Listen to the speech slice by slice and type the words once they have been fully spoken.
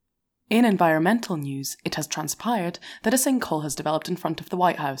In environmental news, it has transpired that a sinkhole has developed in front of the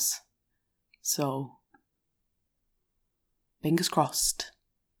White House. So, fingers crossed.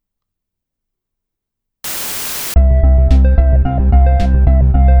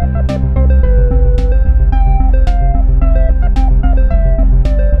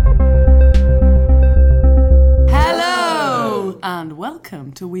 Hello! And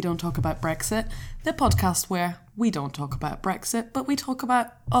welcome to We Don't Talk About Brexit, the podcast where we don't talk about Brexit, but we talk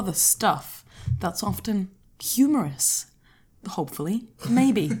about other stuff that's often humorous. Hopefully,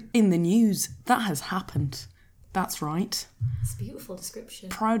 maybe, in the news. That has happened. That's right. It's a beautiful description.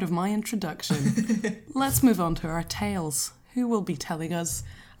 Proud of my introduction. Let's move on to our tales. Who will be telling us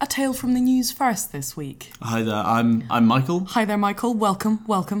a tale from the news first this week? Hi there, I'm Michael. Hi there, Michael.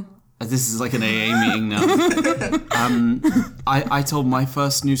 Welcome. This is like an AA meeting now. I told my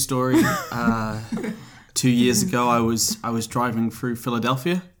first news story 2 years ago. I was driving through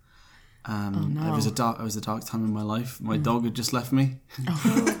Philadelphia. It was a dark time in my life. My dog had just left me.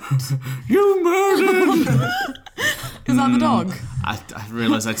 You murdered! Is that the dog? I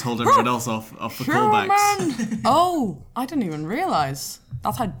realised I told everyone else off the callbacks. Oh, I didn't even realise.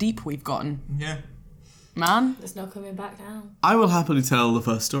 That's how deep we've gotten. Yeah. Man. There's no coming back now. I will happily tell the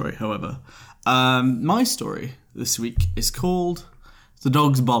first story, however. My story this week is called The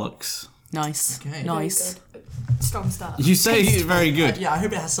Dog's Bollocks. Nice. Okay. Nice. Very good. Strong start. You say it's very good. Yeah, I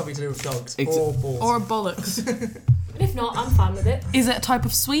hope it has something to do with dogs Or balls. Or bollocks. If not, I'm fine with it. Is it a type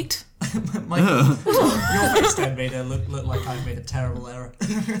of sweet? Your face then made it look like I've made a terrible error.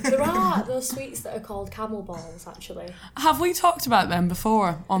 There are those sweets that are called camel balls, actually. Have we talked about them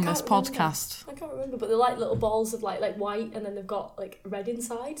before on I this can't remember. podcast? I can't remember, but they're like little balls of like white, and then they've got like red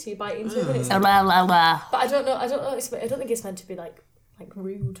inside, so you bite into it. And it's like, but I don't know. I don't think it's meant to be like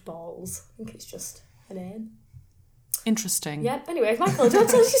rude balls. I think it's just a name. Interesting. Yeah. Anyway, Michael, do you want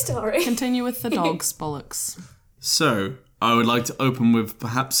to tell us your story? Continue with the dog's bollocks. So, I would like to open with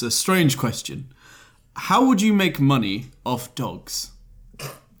perhaps a strange question. How would you make money off dogs?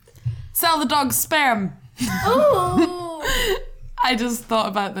 Sell the dog's sperm. Oh. I just thought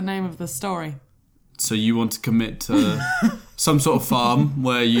about the name of the story. So you want to commit to some sort of farm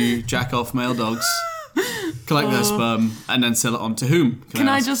where you jack off male dogs, collect their sperm, and then sell it on to whom? Can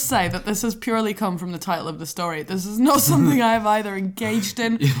I just say that this has purely come from the title of the story. This is not something I have either engaged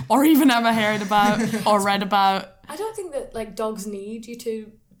in or even ever heard about or read about. I don't think that like dogs need you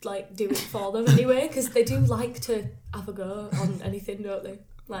to like do it for them anyway, because they do like to have a go on anything, don't they?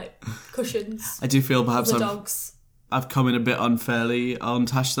 Like cushions. I do feel perhaps The dogs. I've come in a bit unfairly on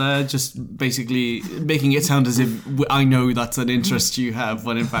Tash there, just basically making it sound as if I know that's an interest you have,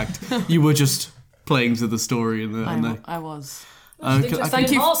 when in fact you were just playing to the story. I was. Thank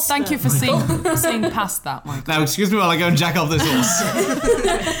Thank you for seeing past that, Mike. Now, excuse me while I go and jack off this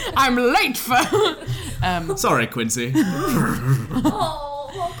horse. I'm late for... Sorry, Quincy.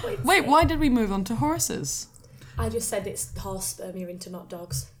 Oh, Quincy. Wait, why did we move on to horses? I just said it's horse sperm you're into, not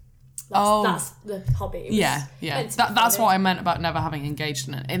dogs. Oh. That's the hobby. It was Yeah. meant to be That's funny. what I meant about never having engaged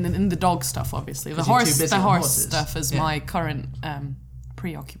in it. In the dog stuff, obviously. The 'Cause you're too horse busy on horses. stuff is my current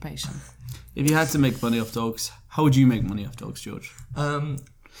preoccupation. If you had to make money off dogs, how would you make money off dogs, George? I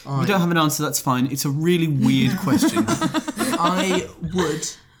If you don't have an answer, that's fine. It's a really weird question. would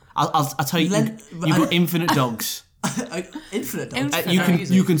I'll tell you, you've got infinite dogs. infinite dogs.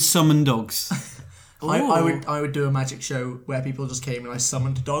 You can summon dogs. I would do a magic show where people just came and I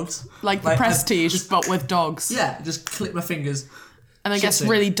summoned dogs. Like the Prestige, but with dogs. Yeah, just click my fingers. And it gets Shit.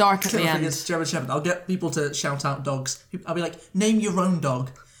 really dark at Click the my end. fingers, German Shepherd. I'll get people to shout out dogs. I'll be like, name your own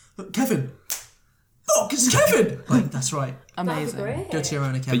dog. Kevin. Look, it's Kevin. Like, that's right. Amazing. That'd be great. Go to your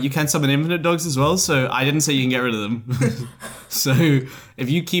own account. But you can summon infinite dogs as well, so I didn't say you can get rid of them. So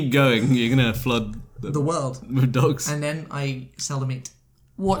if you keep going, you're going to flood the world. with dogs. And then I sell the meat.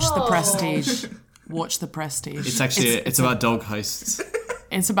 Watch the Oh. Prestige. Watch the Prestige. It's actually it's about dog heists.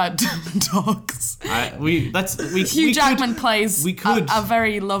 It's about dogs. Hugh Jackman plays we could. a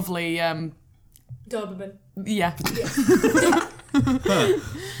very lovely Doberman. yeah.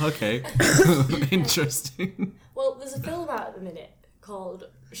 Okay. Interesting. Well, there's a film out at the minute called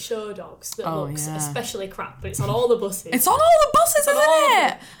Show Dogs that Oh, looks yeah. especially crap, but it's on all the buses. It's on all the buses, It's on all of isn't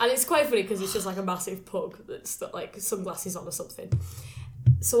them. it? And it's quite funny because it's just like a massive pug that's got like sunglasses on or something.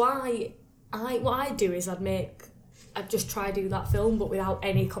 So what I'd do is I'd just try to do that film but without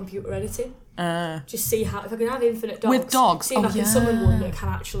any computer editing. Just see how, if I can have infinite dogs. With dogs? See if Oh, I can yeah. summon one that can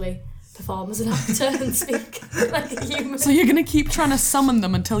actually perform as an actor and speak like a human. So you're going to keep trying to summon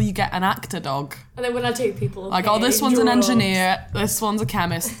them until you get an actor dog. And then when I do, people like, oh, this one's an engineer, this one's a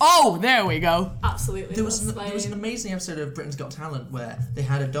chemist. Oh, there we go. Absolutely. There was an amazing episode of Britain's Got Talent where they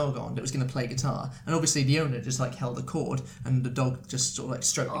had a dog on that was going to play guitar, and obviously the owner just like held a chord and the dog just sort of like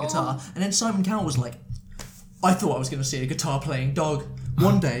stroked the guitar, and then Simon Cowell was like, I thought I was going to see a guitar playing dog.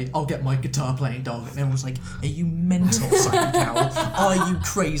 One day I'll get my guitar playing dog. And everyone was like, are you mental, Simon Cowell? Are you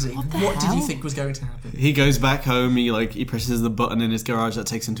crazy? What did you think was going to happen? He goes back home, he presses the button in his garage that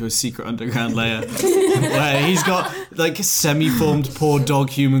takes him to a secret underground layer where he's got like semi-formed poor dog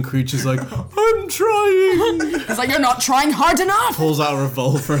human creatures like, I'm trying. He's like, you're not trying hard enough. Pulls out a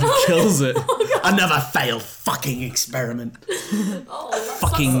revolver and kills it. Another failed fucking experiment. Oh, that's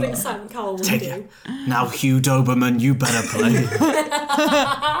Fucking something Simon Cowell would do. Now Hugh Doberman, you better play.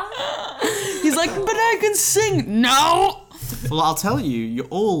 He's like, but I can sing. No. Well, I'll tell you, you're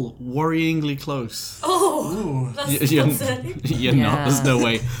all worryingly close. Oh, that's You're Yeah. not. There's no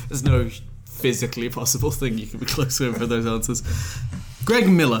way. There's no physically possible thing you can be close with for those answers. Greg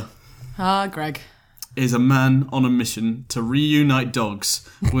Miller Greg. is a man on a mission to reunite dogs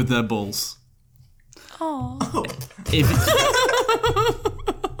with their balls. Oh. If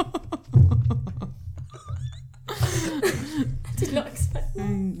did not expect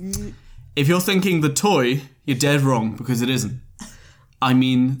that. If you're thinking the toy, you're dead wrong, because it isn't. I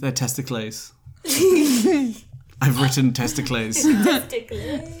mean, they're testicles. I've written testicles.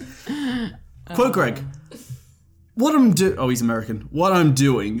 Quote Greg. He's American. What I'm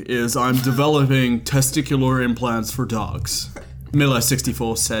doing is I'm developing testicular implants for dogs. Miller,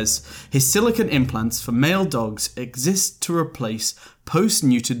 64, says, his silicone implants for male dogs exist to replace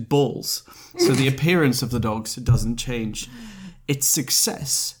post-neutered balls, so the appearance of the dogs doesn't change. Its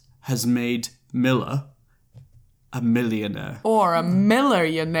success has made Miller a millionaire. Or a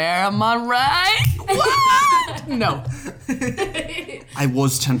millionaire, am I right? What? No. I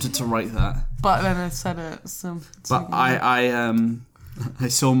was tempted to write that. But then I said it, so... But I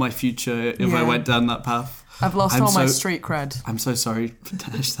saw my future if I went down that path. I've lost all my street cred. I'm so sorry,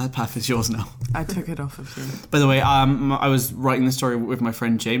 Tash, that path is yours now. I took it off of you. By the way, I was writing the story with my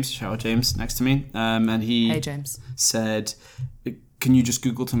friend James, shout out James, next to me, and he Hey, James. said, can you just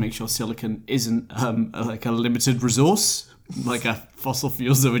Google to make sure silicon isn't like a limited resource, like a fossil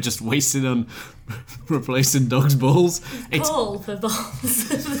fuels that were just wasted on replacing dogs' balls? Call for balls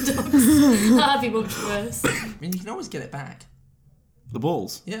for the dogs. That'd be much worse. I mean, you can always get it back. The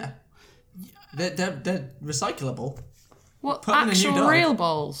balls? Yeah. They're recyclable. What, Put 'em in a new actual dog. real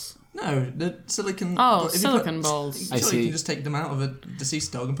balls? No, the silicon... Oh, if you silicon balls. I Sure, see. you can just take them out of a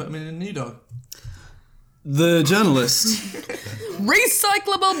deceased dog and put them in a new dog. The journalist.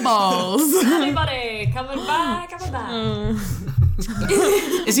 Recyclable balls! Anybody coming back?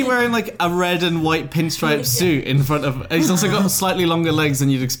 Is he wearing like a red and white pinstripe suit in front of... He's also got slightly longer legs than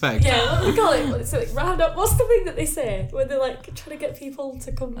you'd expect. Yeah, what do we call it? It's like round up. What's the thing that they say when they're like trying to get people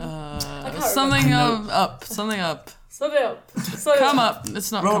to come? I can't Something remember. up. Something up. Something up. Something Come up.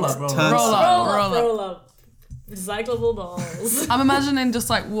 It's not Roll come up, roll Turn- up. Roll up. Roll up. Recyclable balls. I'm imagining just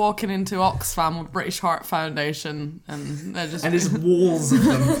like walking into Oxfam with British Heart Foundation and they're just... And there's walls of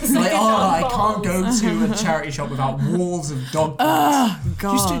them. Like, I can't go balls. to a charity shop without walls of dog balls.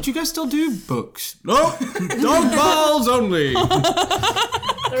 God. Do you guys still do books? No, dog balls only.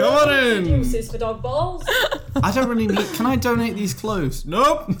 There Come are on in. Uses for dog balls. I don't really need... Can I donate these clothes?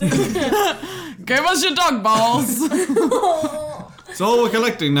 Nope. Give us your dog balls! It's all we're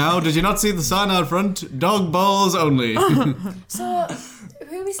collecting now. Did you not see the sign out front? Dog balls only. So,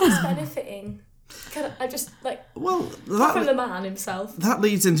 who is this benefiting? I just like Well, from the man himself. that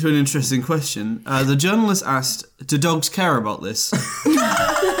leads into an interesting question. The journalist asked, do dogs care about this?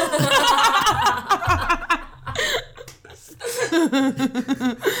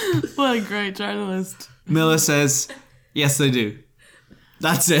 What a great journalist. Miller says, yes, they do.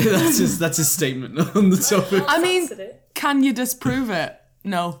 That's it. That's his statement on the topic. I mean, Fancied it. can you disprove it?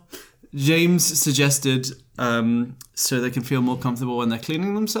 No. James suggested so they can feel more comfortable when they're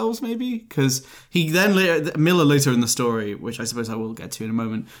cleaning themselves, maybe? Because Miller later in the story, which I suppose I will get to in a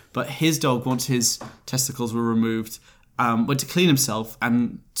moment, but his dog, once his testicles were removed, went to clean himself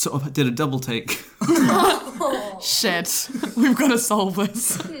and sort of did a double take. Shit. We've got to solve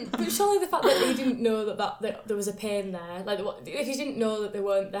this. But surely the fact that he didn't know that there was a pain there, like if he didn't know that they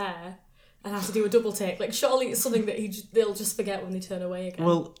weren't there and have to do a double take, like surely it's something that they'll just forget when they turn away again.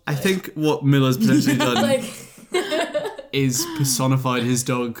 Well, I think what Miller's potentially done like is personified his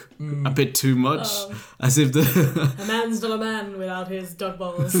dog a bit too much, as if the A man's not a man without his dog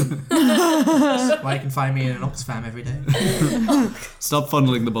balls. That's why you can find me in an Oxfam every day. Stop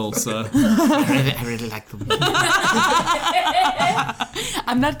funneling the balls, sir. I really like them.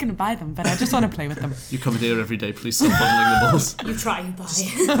 I'm not going to buy them, but I just want to play with them. You come here every day, please stop funneling the balls. You try and buy.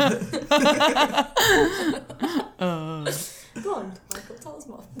 Go on, Michael, tell us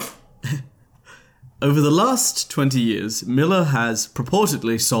more. Over the last 20 years, Miller has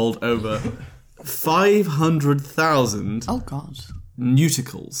purportedly sold over 500,000 Oh, God.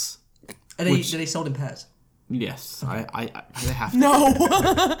 Newticles. Are they sold in pairs? Yes, I they have to. No.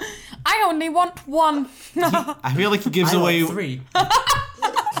 I only want one. I feel like he gives I away. want 3.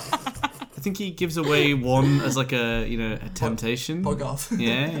 I think he gives away one as like a temptation. Bug off.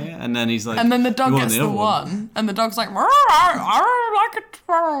 Yeah, and then he's like, And then the dog "You want gets the other one, and the dog's like, I like it,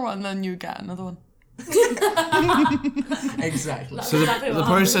 and then you get another one. Exactly. That's So exactly the what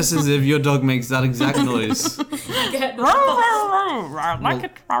process is if your dog makes that exact noise. happens. Get the I like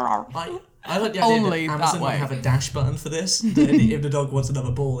it. I like the idea Only that that Amazon way. might have a dash button for this. That if the dog wants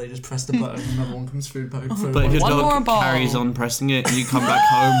another ball, they just press the button and another one comes through. But if your One more dog ball. carries on pressing it and you come back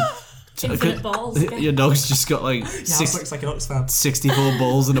home, Infinite balls. your dog's just got like Yeah, it looks like an Oxfam. 64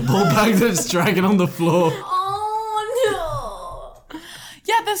 balls in a ball bag that's dragging on the floor. Oh no!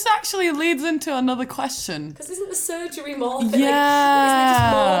 Yeah, this actually leads into another question. Because isn't the surgery more pain?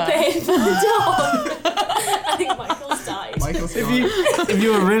 Yeah. Like, isn't it just more pain for the dog? I think Michael's died. Michael's gone. If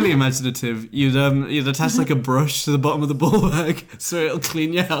you were really imaginative, you'd attach like a brush to the bottom of the ball bag so it'll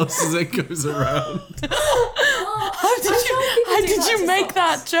clean your house as it goes around. How did you make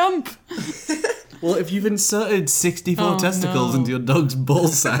that jump? Well, if you've inserted 64 Oh, testicles no. into your dog's ball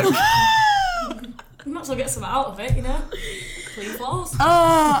sack, You might as well get some out of it, you know? Clean floors.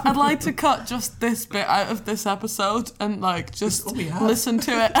 I'd like to cut just this bit out of this episode and like just all we have. listen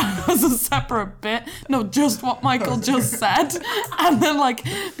to it as a separate bit. No, just what Michael just said, and then like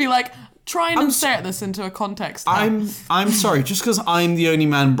be like, try and insert this into a context. I'm sorry, just because I'm the only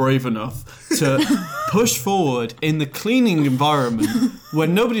man brave enough to push forward in the cleaning environment where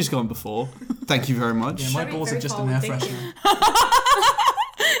nobody's gone before. Thank you very much. Yeah, my Very, balls very are just an air forward-thinking. freshener.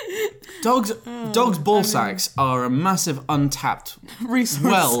 Dogs' ball sacks are a massive untapped Resource.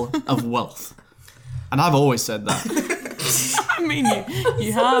 well of wealth. And I've always said that. I mean,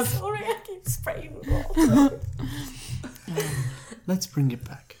 you have. Sorry, I keep spraying the wall. Let's bring it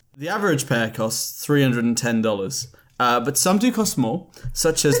back. The average pair costs $310. But some do cost more,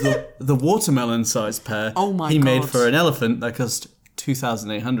 such as the watermelon-sized pair Oh my he made God. for an elephant that cost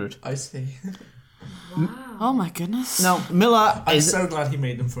 $2,800. I see. Oh my goodness. Now, Miller I'm is so glad he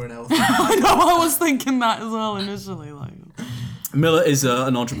made them for an elephant. I know. I was thinking that as well initially. Like,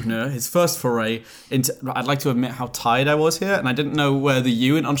 an entrepreneur. His first foray into... I'd like to admit how tired I was here, and I didn't know where the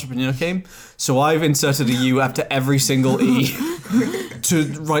U in entrepreneur came, so I've inserted a U after every single E to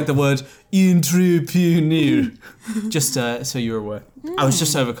write the word entrepreneur. Just so you're aware. I was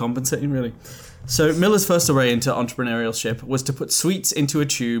just overcompensating, really. So Miller's first foray into entrepreneurship was to put sweets into a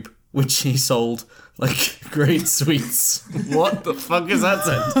tube, which he sold like great sweets. What the fuck is that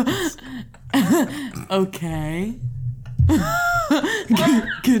sentence? okay.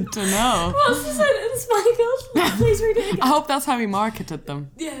 Good to know. What's the sentence, Michael? Please read it again. I hope that's how he marketed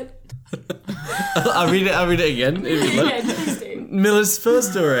them. Yeah. I'll read it again. If you'd like. Yeah, please do. Miller's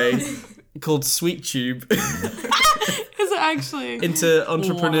first foray, called Sweet Tube, Is it actually? into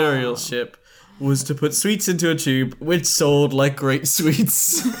entrepreneurship was to put sweets into a tube, which sold like great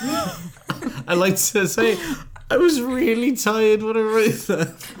sweets. I like to say, I was really tired when I wrote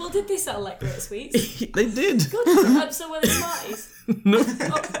that. Well, did they sell like great sweets? They did. Good. So were they Smarties? No.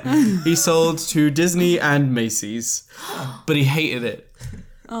 He sold to Disney and Macy's, but he hated it.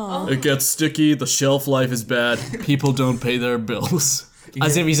 It gets sticky, the shelf life is bad, people don't pay their bills.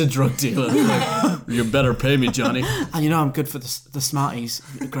 As if he's a drug dealer. Like, you better pay me, Johnny. And you know I'm good for the Smarties,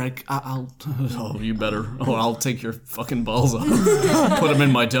 Greg. I'll. Oh, you better. Oh, I'll take your fucking balls off. Put them in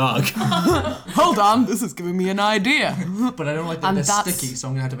my dog. Hold on, this is giving me an idea. But I don't like that And they're that's- sticky, so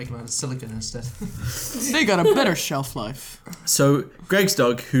I'm gonna have to make them out of silicone instead. They got a better shelf life. So Greg's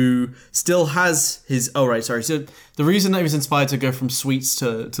dog, who still has his. Oh right, sorry. So the reason that he was inspired to go from sweets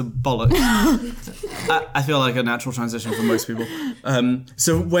to bollocks, I feel like a natural transition for most people.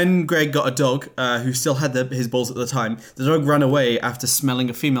 So when Greg got a dog who still had his balls at the time, the dog ran away after smelling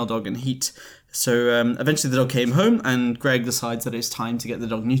a female dog in heat. So eventually the dog came home, and Greg decides that it's time to get the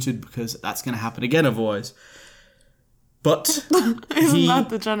dog neutered because that's going to happen again otherwise. But Isn't that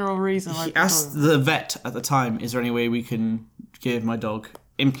the general reason? he asked the vet at the time, is there any way we can give my dog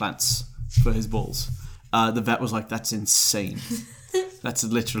implants for his balls? The vet was like, that's insane. That's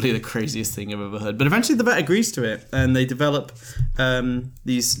literally the craziest thing I've ever heard. But eventually the vet agrees to it, and they develop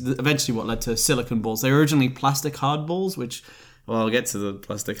eventually what led to silicone balls. They were originally plastic hard balls, which, well, I'll get to the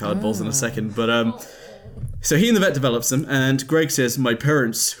plastic hard balls in a second. But so he and the vet develops them, and Greg says, my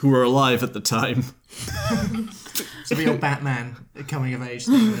parents, who were alive at the time... It's a real Batman coming of age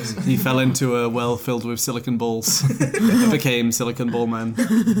thing. He fell into a well filled with silicone balls. Became Silicone Ball Man.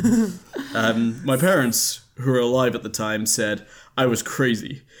 My parents, who were alive at the time, said I was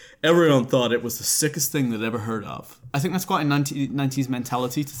crazy. Everyone thought it was the sickest thing they'd ever heard of. I think that's quite a 90s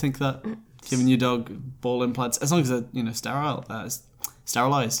mentality to think that giving your dog ball implants, as long as they're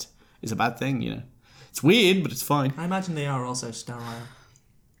sterilized, is a bad thing. It's weird, but it's fine. I imagine they are also sterile.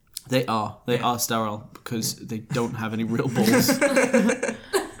 They are sterile because they don't have any real balls.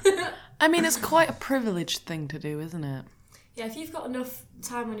 I mean, it's quite a privileged thing to do, isn't it? Yeah, if you've got enough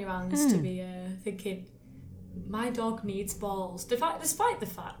time on your hands to be thinking, my dog needs balls, despite the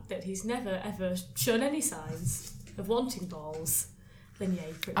fact that he's never ever shown any signs of wanting balls, then yeah,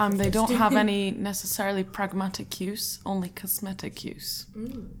 you're pretty privileged. They don't have any necessarily pragmatic use, only cosmetic use.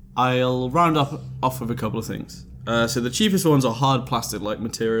 I'll round off with a couple of things. So the cheapest ones are hard plastic-like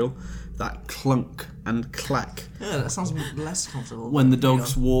material that clunk and clack. Yeah, that sounds less comfortable. When the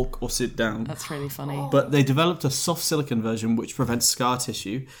dogs walk or sit down. That's really funny. But they developed a soft silicone version which prevents scar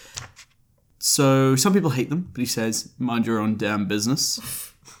tissue. So some people hate them, but he says, mind your own damn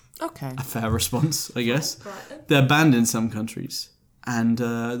business. Okay. A fair response, I guess. Right. They're banned in some countries. And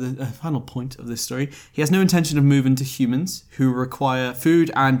the final point of this story, he has no intention of moving to humans who require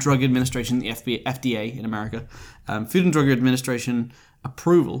Food and Drug Administration, the FDA in America, Food and Drug Administration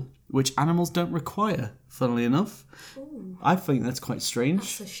approval, which animals don't require, funnily enough. Ooh. I think that's quite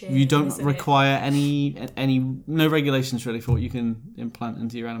strange. That's a shame, you don't isn't require no regulations really for what you can implant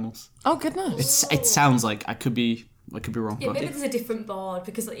into your animals. Oh, goodness. It sounds like I could be wrong. Yeah, maybe there's a different board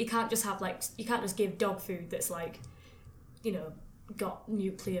because you can't just give dog food that's got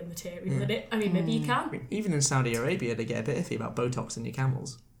nuclear material in it. I mean, maybe you can. Even in Saudi Arabia, they get a bit iffy about Botox in your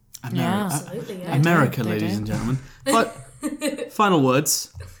camels. Absolutely, yeah. America, They ladies do. and gentlemen. But final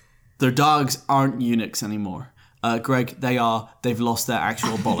words: their dogs aren't eunuchs anymore. Greg, they've lost their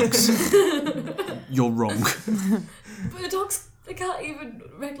actual bollocks. You're wrong. But the dogs, they can't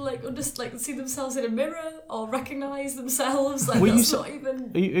even see themselves in a mirror or recognise themselves.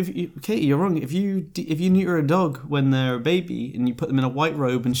 Katie, you're wrong. If you neuter a dog when they're a baby and you put them in a white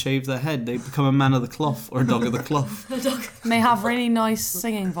robe and shave their head, they become a man of the cloth or a dog of the cloth. And they have really nice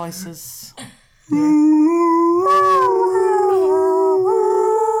singing voices.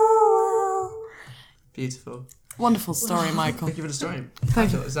 Beautiful. Wonderful story, Michael. Thank you for the story.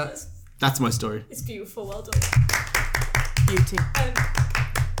 Thank you. That's my story. It's beautiful, well done. Beauty.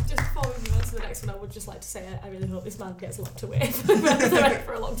 Just before we move on to the next one, I would just like to say I really hope this man gets locked away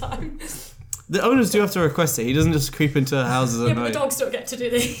for a long time. The owners do have to request it. He doesn't just creep into houses at But the night. dogs don't get to do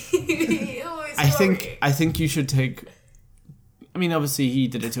this. I think you should take. I mean, obviously he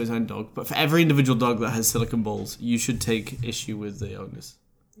did it to his own dog, but for every individual dog that has silicone balls, you should take issue with the owners.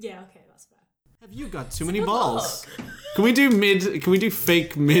 Yeah, okay, that's fair. Have you got too many balls? Can we do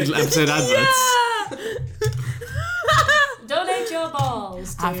fake mid-episode adverts? Donate your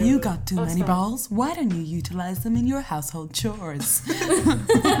balls. Have you got too many balls? Why don't you utilize them in your household chores?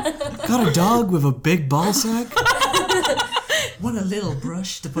 Got a dog with a big ball sack? Want a little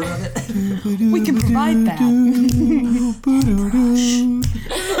brush to put on it? We can provide that.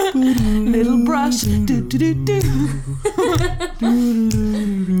 Little brush.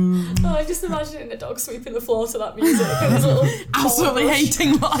 Oh, I'm just imagining a dog sweeping the floor to that music. And his little Absolutely ball brush.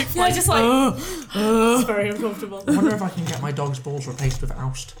 hating life. Yeah, just like it's very uncomfortable. I wonder if I can get my dog's balls replaced with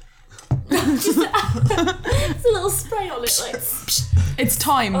Oust. It's a little spray on it, like. It's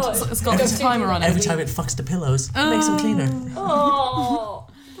timed. It's got a timer on it. Every time it fucks the pillows, it makes them cleaner. Oh,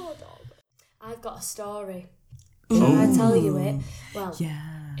 poor dog. I've got a story. Should I tell you it? Well,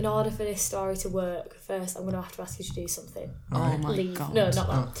 in order for this story to work, first I'm going to have to ask you to do something. Oh my Leave. god. No, not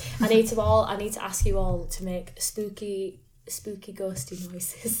that. I need to ask you all to make spooky, ghosty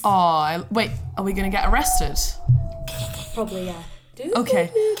noises. Oh, wait. Are we going to get arrested? Probably, yeah. Okay.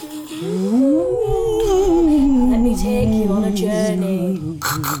 Let me take you on a journey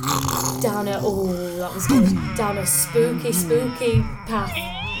down a spooky path.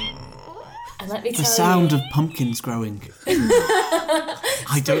 And let me tell you, The sound of pumpkins growing.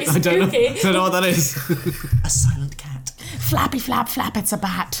 I don't know what that is. A silent cat. Flappy flap flap, it's a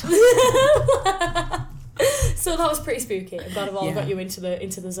bat. So that was pretty spooky. I'm glad I've all got you into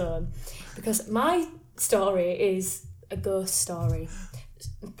the zone, because my story is a ghost story.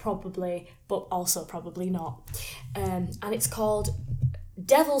 probably, but also probably not. And it's called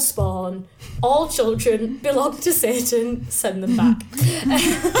Devil Spawn. All children belong to Satan. Send them back.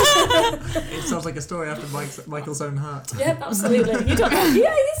 It sounds like a story after Michael's own heart. Yep, absolutely. You don't know. Yeah,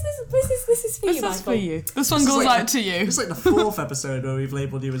 this is for you, This Michael. is for you. This one goes out to you. It's like the 4th episode where we've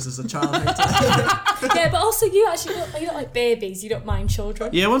labelled you as a child hater. Yeah, but also you actually don't like babies. You don't mind children.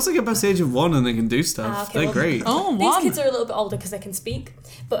 Yeah, once they get past the age of 1 and they can do stuff, Okay, they're well, great. Oh, These one. kids are a little bit older because they can speak.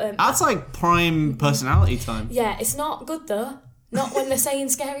 But That's like prime personality time. yeah, it's not good though. Not when they're saying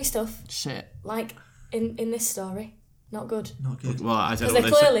scary stuff. Shit. Like in this story. Not good. Not good. Well, I don't Because know they're what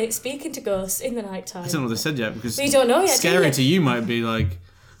they said. clearly speaking to ghosts in the night time. I don't know what they said yet because We don't know yet, do scary you? to you might be like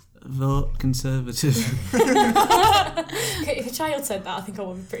vote Conservative. Okay, if a child said that, I think I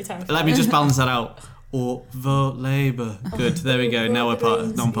would be pretty terrified. Let me just balance that out. Or vote Labour. Good. There we go. Now we're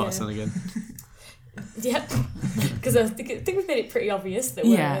Greens, non-partisan again. Yep. Because I think we've made it pretty obvious that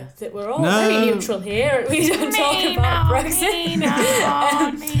we're all No. very neutral here. We don't talk about Brexit.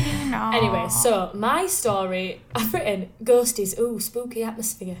 Anyway, so my story, I've written ghosties, spooky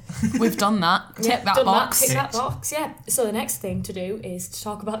atmosphere. We've done that. Tick that done box. Tick that box, yeah. So the next thing to do is to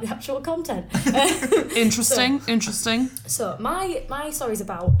talk about the actual content. Interesting. So my story's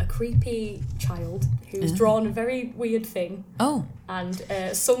about a creepy child who's drawn a very weird thing. Oh. And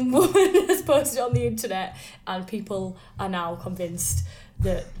some woman has posted it on the internet, and people are now convinced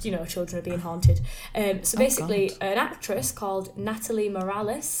that, children are being haunted. So basically, an actress called Natalie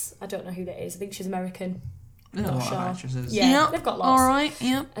Morales, I don't know who that is, I think she's American. There's a lot of actresses. Yeah, they've got lots. All right,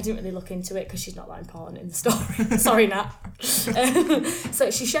 yep. I didn't really look into it because she's not that important in the story. Sorry, Nat. So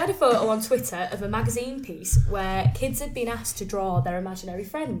she shared a photo on Twitter of a magazine piece where kids had been asked to draw their imaginary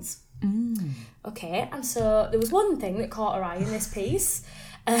friends. Okay, and so there was one thing that caught her eye in this piece.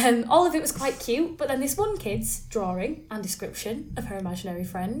 All of it was quite cute, but then this one kid's drawing and description of her imaginary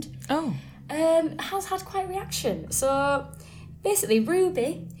friend has had quite a reaction. So basically,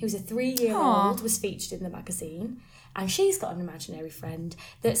 Ruby, who's a 3-year-old, was featured in the magazine, and she's got an imaginary friend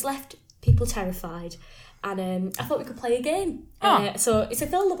that's left people terrified. And I thought we could play a game. So it's a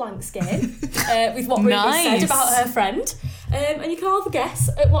fill the blanks game with what Ruby said about her friend. And you can all have a guess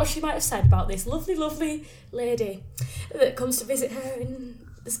at what she might have said about this lovely, lovely lady that comes to visit her in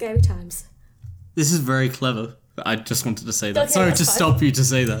the scary times. This is very clever. I just wanted to say that. Okay, Sorry that's to fine. stop you to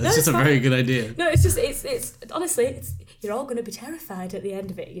say that. It's No, just a it's very fine. good idea. No, it's honestly, you're all going to be terrified at the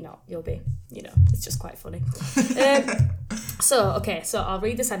end of it. You'll be, it's just quite funny. So I'll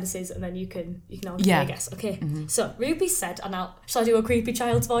read the sentences and then you can all give me a guess. Okay. So Ruby said, shall I do a creepy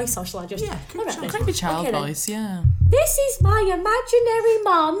child's voice or shall I just? Yeah, Creepy child Okay, then. voice, yeah. This is my imaginary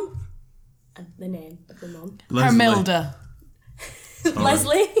mum. And the name of the mum. Hermilda.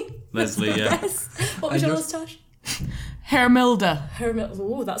 Leslie. Leslie, yeah. Yes. What was yours, Tosh? Hermilda.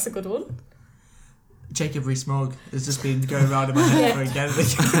 Ooh, that's a good one. Jacob Rees-Mogg has just been going around in my head for again.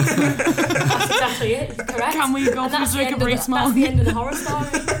 That's exactly it. Correct. Can we go And for that's the Jacob end of Rees-Mogg? That's the end of the horror story.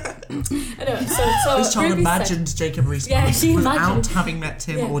 I know. So This child Ruby imagined Jacob Rees-Mogg Yeah, she without imagined. having met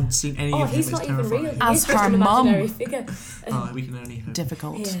him Yeah. or seen any Oh, of him. he's It's not even terrifying. real. As He's just her an imaginary mum. figure. Oh, we can only hope.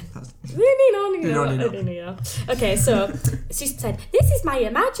 Difficult. Yeah. Okay, so she said, "This is my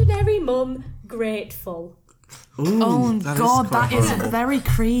imaginary mum, grateful." Ooh, Oh that God, quite that is horrible. very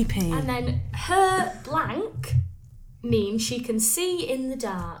creepy. And then her blank means she can see in the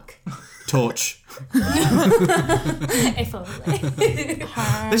dark. Torch. If only.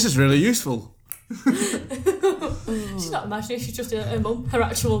 This is really useful. She's not imaginary, she's just her mum, her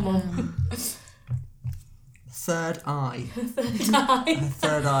actual mum. Third eye.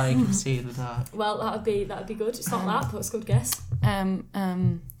 Third eye can see in the dark. Well, that'd be good. It's not that, but it's a good guess.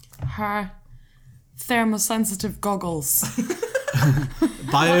 Her thermosensitive goggles.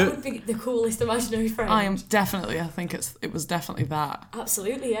 That would be the coolest imaginary friend. I think it was definitely that.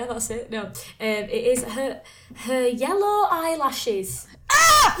 Absolutely, yeah, that's it. No, it is her yellow eyelashes.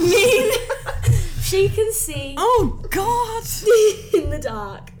 Mean she can see Oh God! in the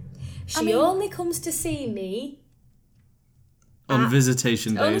dark. She only comes to see me. On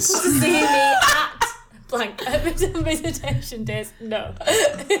visitation Only days. comes to see me at blank at visitation days. No.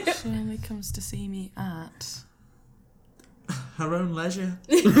 She only comes to see me at. Her own leisure.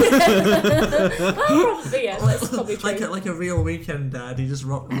 Probably, yeah, that's probably true. Like a real weekend dad. He just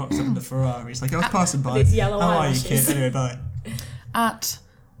rocks up in the Ferrari. He's like, I was passing by. With his yellow How are you, eyelashes. kid? Anyway, bye. At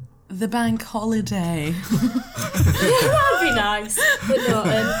the bank holiday. That'd be nice. But no,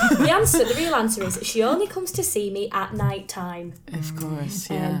 the real answer is she only comes to see me at night time. Of course,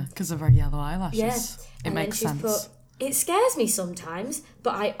 yeah, because of her yellow eyelashes. Yeah. It And makes then she's sense. put, it scares me sometimes,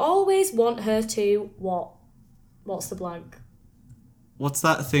 but I always want her to what? What's the blank? What's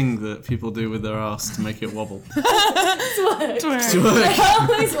that thing that people do with their arse to make it wobble? Twerk. I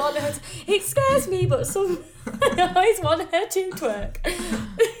always want her to... It scares me, but I always want her to twerk.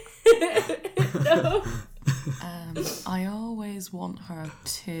 No. I always want her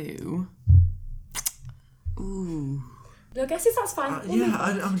to... Ooh. No, I guess that's fine.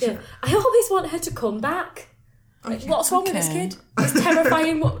 I'm sure. I always want her to come back. Like, what's wrong with this kid? It's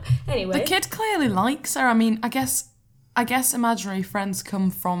terrifying. Anyway. The kid clearly likes her. I mean, I guess imaginary friends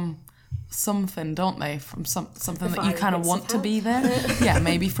come from something, don't they? From something that you kind of want to be there. Yeah,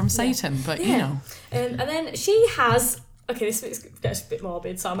 maybe from Satan, but you know. And then she has... Okay, this gets a bit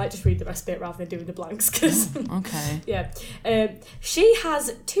morbid, so I might just read the rest of it rather than doing the blanks. Cause, okay. Yeah. She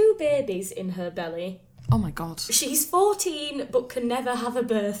has 2 babies in her belly. Oh my God. She's 14 but can never have a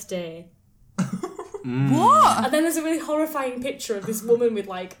birthday. What? And then there's a really horrifying picture of this woman with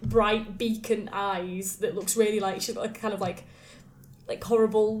like bright beacon eyes that looks really like she's got like kind of like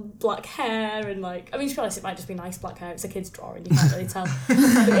horrible black hair and like, I mean, to be honest, it might just be nice black hair. It's a kid's drawing, you can't really tell. But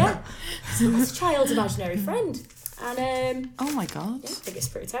yeah, so it's a child's imaginary friend. And oh my God. Yeah, I think it's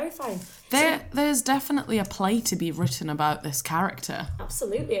pretty terrifying. There's definitely a play to be written about this character.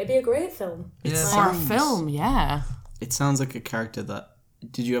 Absolutely, it'd be a great film. Or a film, yeah. It sounds like a character that...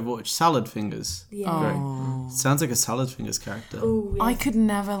 Did you ever watch Salad Fingers? Yeah. Oh. It sounds like a Salad Fingers character. Ooh, yeah. I could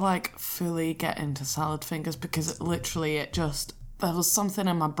never like fully get into Salad Fingers because there was something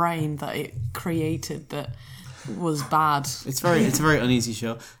in my brain that it created that was bad. It's a very uneasy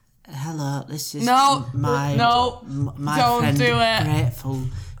show. Hello, this is my don't friend do it. Grateful.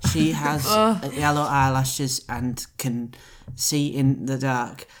 She has yellow eyelashes and can see in the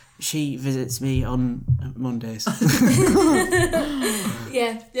dark. She visits me on Mondays.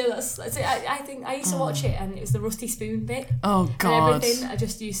 yeah, that's it. I think I used to watch it, and it was the Rusty Spoon bit. Oh God! And everything. I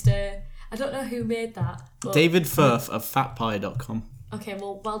just used to. I don't know who made that. David Firth of fatpie.com. Okay,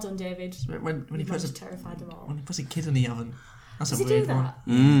 well done, David. When he puts terrified them all. When he puts a kid in the oven. That's Does a he weird do one. that?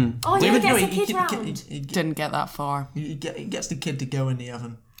 Oh, he David, gets a kid round. Didn't get that far. He gets the kid to go in the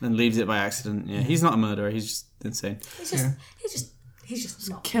oven. And leaves it by accident. Yeah, he's not a murderer. He's just insane. He's just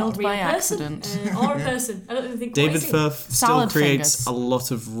not killed not a real by person, accident. or a person. I don't even think. David Firth still Salad creates Fingers. a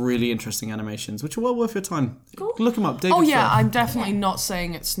lot of really interesting animations, which are well worth your time. Cool. Look him up, David Oh yeah, Firth. I'm definitely not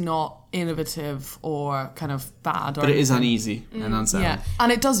saying it's not innovative or kind of bad. Or But it is anything. uneasy and unsettling. Yeah, and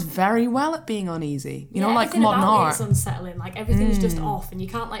it does very well at being uneasy. You know, like everything modern about art. it's unsettling. Like everything's just off, and you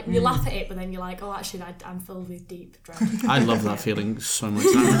can't you laugh at it, but then you're like, oh, actually, I'm filled with deep dread. I love that feeling so much.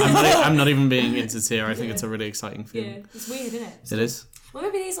 I'm not even being insincere. I think it's a really exciting Yeah, feeling. it's weird, isn't it? It is. Well,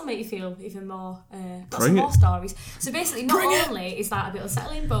 maybe these will make you feel even more. Got Bring some it. more stories. So basically, not only is that a bit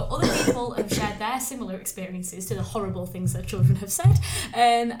unsettling, but other people have shared their similar experiences to the horrible things that children have said.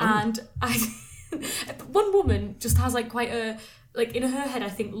 And one woman just has quite a in her head, I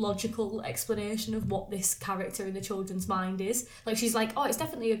think, logical explanation of what this character in the children's mind is. She's like, oh, it's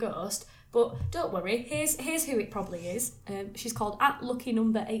definitely a ghost. But don't worry, here's who it probably is. She's called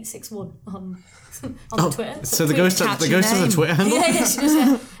 @luckynumber861 on Twitter. So the ghost has a Twitter handle? Yeah, she does.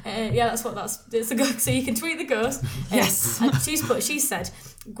 Yeah, it's a ghost. So you can tweet the ghost. Yes. And she said,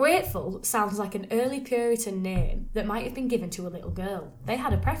 Grateful sounds like an early Puritan name that might have been given to a little girl. They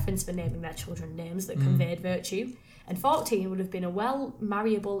had a preference for naming their children names that conveyed virtue. And 14 would have been a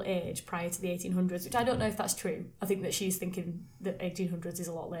well-marryable age prior to the 1800s, which I don't know if that's true. I think that she's thinking that 1800s is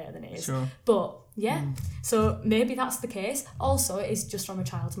a lot later than it is. Sure. But, yeah, so maybe that's the case. Also, it is just from a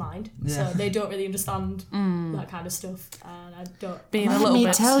child's mind, so they don't really understand that kind of stuff. And I don't... Being a little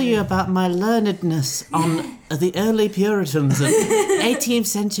bit you about my learnedness on the early Puritans of 18th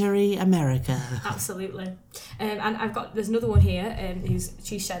century America. Absolutely. And there's another one here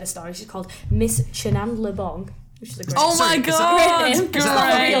she shared a story. She's called Miss Chenandler Bong. Which is a great Oh my God! Is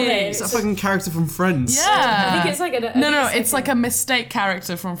that a real name? Is that a fucking character from Friends? Yeah. I think it's like it's like a mistake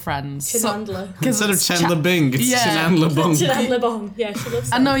character from Friends. Chenandler. Instead of Chandler Bing, it's Yeah. Chenandler Bong. Chenandler Bong. Yeah, she loves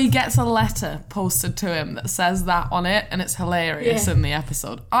that. I know he gets a letter posted to him that says that on it, and it's hilarious in the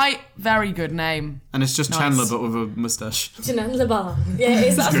episode. Very good name. And it's just Nice. Chandler, but with a moustache. Chenandler Bong. Yeah,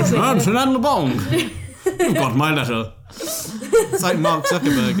 it's that Chandler Bong. You've got my letter. It's like Mark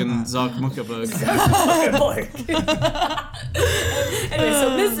Zuckerberg and Zark Muckerberg. Anyway,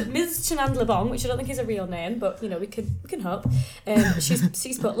 so Ms. Chenandler Bong, which I don't think is a real name, but we can hope.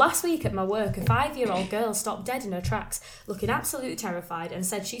 She's put, last week at my work, a 5-year-old girl stopped dead in her tracks, looking absolutely terrified, and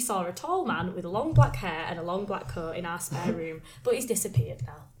said she saw a tall man with long black hair and a long black coat in our spare room, but he's disappeared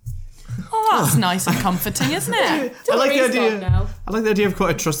now. Oh, that's nice and comforting, isn't it? I like the He's idea. gone now. I like the idea of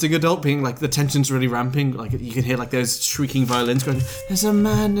quite a trusting adult being the tension's really ramping. You can hear those shrieking violins going. There's a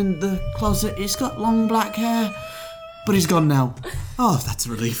man in the closet. He's got long black hair. but he's gone now. Oh, that's a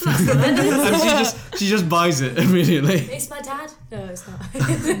relief. And she just buys it immediately. It's my dad. No, it's not.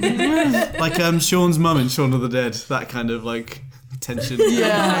 Like Sean's mum in Shaun of the Dead. That kind of like tension.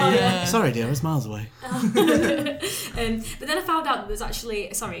 Yeah. Sorry, dear, I was miles away. But then I found out that there's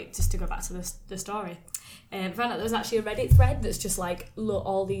actually, sorry, just to go back to the story. I found out there was actually a Reddit thread that's just like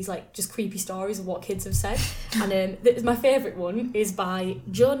all these like just creepy stories of what kids have said. And my favourite one is by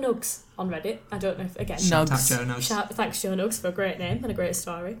Joe Nugs on Reddit. I don't know if, again... Shout out Joe Nugs. Thanks Joe Nugs for a great name and a great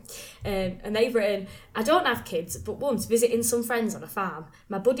story. And they've written, I don't have kids, but once visiting some friends on a farm,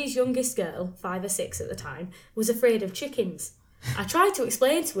 my buddy's youngest girl, 5 or 6 at the time, was afraid of chickens. I tried to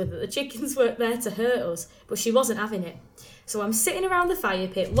explain to her that the chickens weren't there to hurt us, but she wasn't having it. So I'm sitting around the fire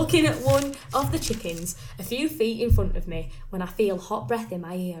pit looking at one of the chickens a few feet in front of me when I feel hot breath in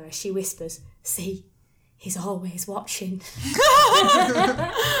my ear as she whispers, "See, he's always watching."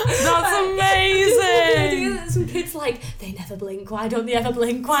 That's amazing. Some kids like, they never blink. Why don't they ever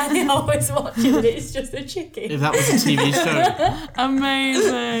blink? Why are they always watching? And it's just a chicken. If that was a TV show,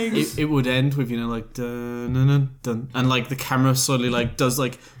 amazing. It would end with, you know, like dun dun dun dun, and like the camera slowly like does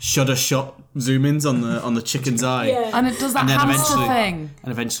like shutter shot zoom ins on the chicken's eye, and it does that hamster thing,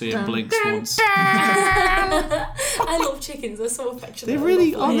 and eventually it blinks once. I love chickens. They're so affectionate. They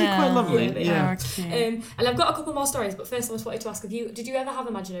really are. They're quite lovely. Yeah, they are. And I've got a couple more stories, but first I just wanted to ask of you: did you ever have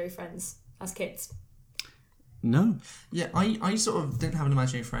imaginary friends as kids? No. Yeah, I sort of didn't have an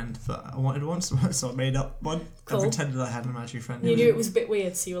imaginary friend, but I wanted one, so I made up one. Cool. I pretended I had an imaginary friend. You knew it was a bit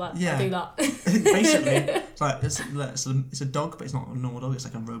weird, so you were like, yeah. I'll do that. Basically, it's like it's a dog, but it's not a normal dog. It's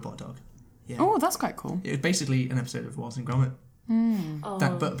like a robot dog. Yeah. Oh, that's quite cool. It was basically an episode of Wallace and Gromit. Oh.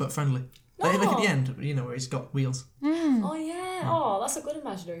 But friendly. Like at the end, you know, where he's got wheels. Oh yeah. Oh, that's a good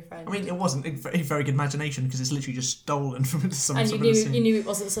imaginary friend. I mean, it wasn't a very good imagination because it's literally just stolen from someone. And you knew it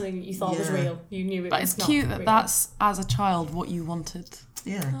wasn't something that you thought was real. You knew it. But was it's not cute that real. that's, as a child, what you wanted.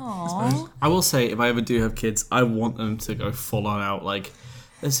 Yeah. Aww. I will say, if I ever do have kids, I want them to go full on out like.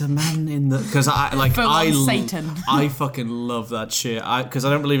 There's a man in the... Because Satan. I fucking love that shit. Because I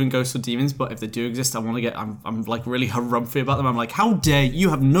don't believe in ghosts or demons, but if they do exist, I want to get... I'm like really harumphy about them. I'm like, how dare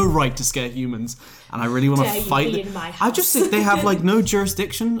you have no right to scare humans. And I really want to fight them. I just think they have like no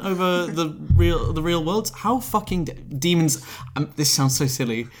jurisdiction over the real world. How fucking... Demons... this sounds so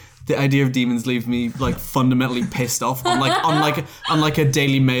silly. The idea of demons leaves me like fundamentally pissed off on like a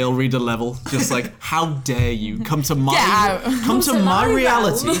Daily Mail reader level. Just like, how dare you come to my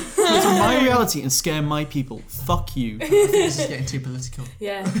reality and scare my people? Fuck you. I think this is getting too political.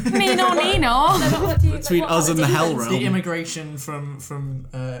 Yeah. Nino. Between us and the hell realm. The immigration from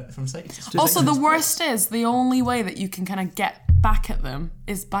Satan. Also, the worst is the only way that you can kind of get back at them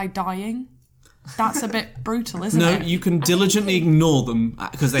is by dying. That's a bit brutal, isn't it? No, you can diligently ignore them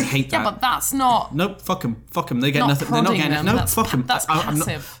because they hate that. Yeah, but that's not... Nope, fuck them. Fuck them. They get not nothing. They're not getting it. No, fuck them. That's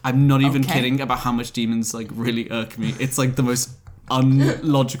passive. I'm not even kidding about how much demons like really irk me. It's like the most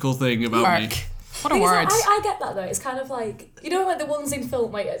unlogical thing about me. What a word. I get that though. It's kind of like, you know, like the ones in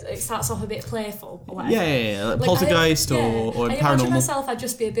film where it starts off a bit playful or whatever. Yeah. Like Poltergeist or I Paranormal. imagine myself, I'd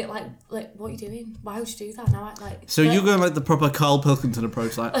just be a bit like, what are you doing? Why would you do that? Now, so you're going like the proper Carl Pilkington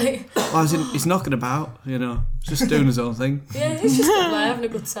approach, like he's knocking about, you know, just doing his own thing. Yeah, he's just up there having a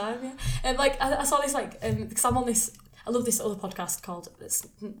good time. Yeah, and like I saw this because I'm on this. I love this other podcast called it's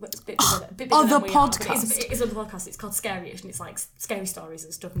a bit bigger Other than we podcast. Are, it's another podcast. It's called Scary-ish, and it's like scary stories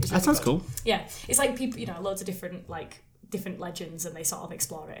and stuff. And it's That sounds good. cool. Yeah, it's like people, you know, loads of different legends, and they sort of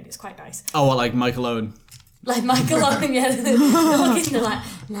explore it, and it's quite nice. Oh, what, like Michael Owen? Like Michael Owen, yeah. They're looking, they're like,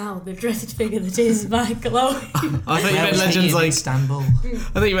 now the dreaded figure that is Michael Owen. I thought you meant legends like Istanbul.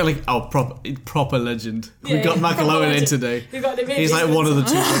 I think you meant like proper legend. We got Michael Owen in today. He's like one of the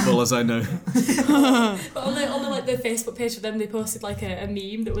 2 footballers I know. But on the Facebook page for them, they posted like a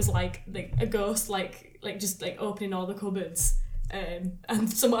meme that was like a ghost like just like opening all the cupboards. And I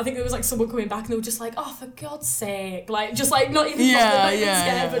think there was like someone coming back and they were just like, oh, for God's sake, like just like not even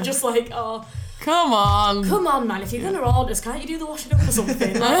scared, but just like, oh, come on man, if you're gonna order us, can't you do the washing up or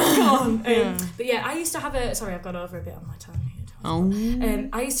something? Like, come on. But yeah, I used to have I've gone over a bit on my time here.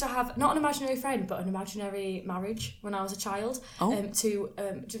 I used to have not an imaginary friend but an imaginary marriage when I was a child.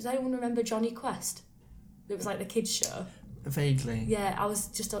 Does anyone remember Johnny Quest? It was like the kids show. Vaguely. Yeah, I was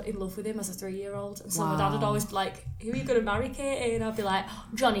just in love with him as a 3-year-old. And so my dad would always be like, who are you going to marry, Katie? And I'd be like,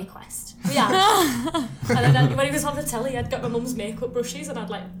 Johnny Quest. Yeah. And then when he was on the telly, I'd got my mum's makeup brushes and I'd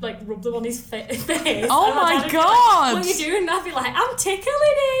like rub them on his face. Oh my God. Like, what are you doing? And I'd be like, I'm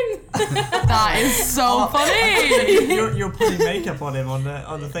tickling him. That is so funny. You're putting makeup on him on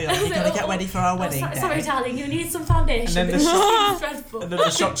the thing. Like, you're gonna get ready for our wedding. Sorry, darling, you need some foundation. And then the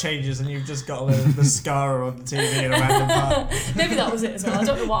shot changes, and you've just got a little mascara on the TV in a random part. Maybe that was it as well. I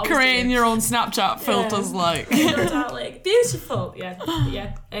don't know what I was Creating doing. your own Snapchat filters, like. Darling, beautiful. Yeah.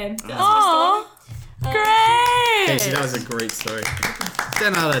 That's my Aww. story. Great! Casey, that was a great story.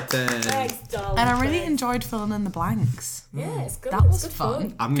 10 out of 10. Thanks, darling. And I really enjoyed filling in the blanks. Yeah, it's good. That was good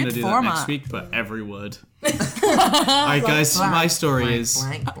fun. I'm going to Good do format. that next week, but every word. Alright, guys, my story is...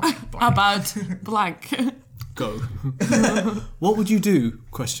 Blank. About blank. Go. What would you do?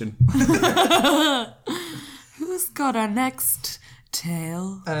 Question. Who's got our next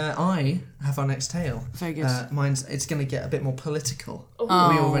tale? I have our next tale. Very good. It's going to get a bit more political. Oh.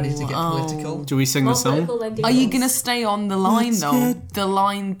 Are we all ready to get political? Do we sing the song? Are you going to stay on the line, though? The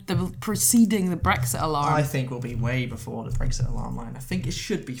line preceding the Brexit alarm? I think we'll be way before the Brexit alarm line. I think it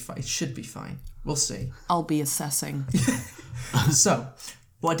should be fine. It should be fine. We'll see. I'll be assessing. So,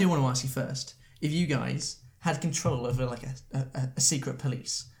 what I do want to ask you first, if you guys had control over like a secret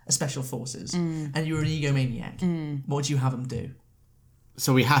police, a special forces, and you were an egomaniac, what would you have them do?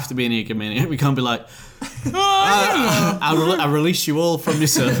 So we have to be an egomaniac. We can't be like, I'll release you all from your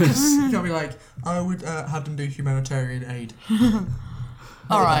service. You can't be like, I would have them do humanitarian aid.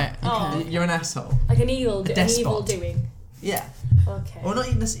 All right. Oh, You're an asshole. like an evil despot. doing. Yeah. Okay. Or not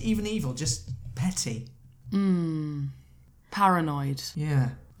even evil, just petty. Paranoid. Yeah.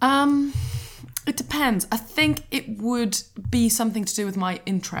 It depends. I think it would be something to do with my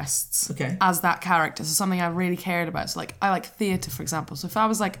interests Okay. as that character. So something I really cared about. So like I like theatre, for example. So if I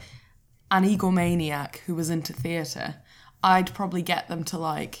was like an egomaniac who was into theatre, I'd probably get them to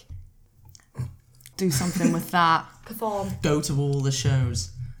like do something with that. Perform. Go to all the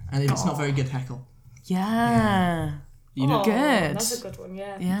shows, and if it's not very good, heckle. Yeah. You know, Good. That's a good one,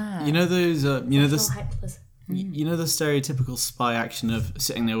 yeah. Yeah. you know those, Hecklers. you know the stereotypical spy action of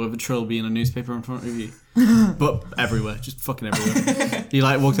sitting there with a trilby and a newspaper in front of you, but everywhere, just fucking everywhere. You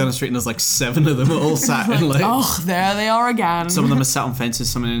like walk down the street and there's like 7 of them all sat in like. Oh, there they are again. Some of them are sat on fences,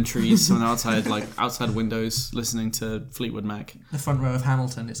 some are in trees, some are outside windows listening to Fleetwood Mac. The front row of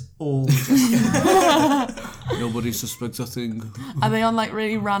Hamilton is all Nobody suspects a thing. Are they on like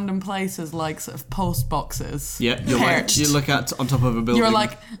really random places, like sort of post boxes? Yeah, Perched. you look at on top of a building. You're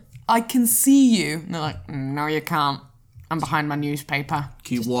like, I can see you. And they're like, no, you can't. I'm behind my newspaper.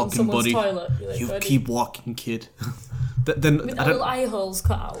 keep On walking, someone's buddy. toilet. You're like, You buddy. keep walking, kid. Then With I little don't. eye holes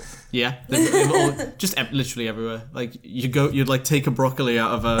cut out. Yeah, they're all, just literally everywhere. Like you'd like take a broccoli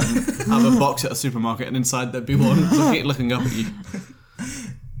out of a box at a supermarket, and inside there'd be one looking up at you.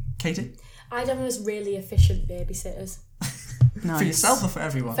 Katie? I'd have them as really efficient babysitters Nice. For yourself or for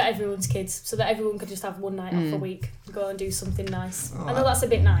everyone? for everyone's kids, so that everyone could just have one night off a week, go and do something nice. I know that's a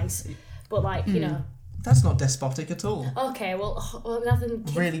bit nice, but like, you know. That's not despotic at all. Okay, well, I'm having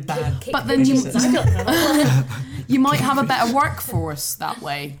Really bad. But then you- yeah, You might have a better workforce that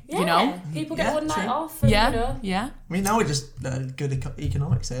way, you know? people get Yeah, one night true. off. And, Yeah, you know, yeah. I mean, now we're just good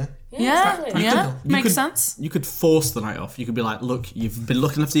economics here. Yeah, exactly. yeah. You Makes could- sense. You could force the night off. You could be like, look, you've been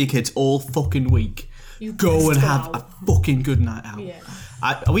looking after your kids all fucking week. You Go and must have go a out. fucking good night out. Yeah.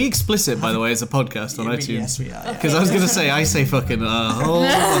 Are we explicit, by the way, as a podcast on iTunes? Yes, we are. Because I was going to say, I say fucking a whole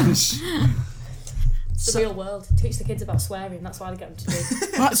bunch. It's the real world. Teach the kids about swearing. That's why I get them to do.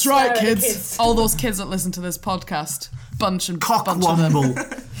 That's Swear right, at the kids. kids. All those kids that listen to this podcast. Bunch of them.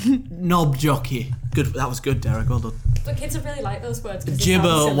 Cockwomble. Knob jockey. Good. That was good, Derek. Well done. But kids are really like those words. 'Cause they sound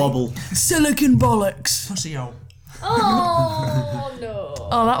Jibber silly. wobble. Silicon bollocks. Pussy-o. Oh no.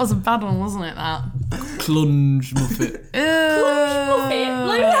 Oh, that was a bad one, wasn't it, that? Clunge muffet.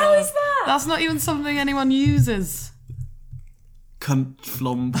 Like, how is that? That's not even something anyone uses. Cunt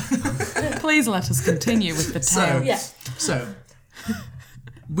flump. Please let us continue with the tale. Yeah. So,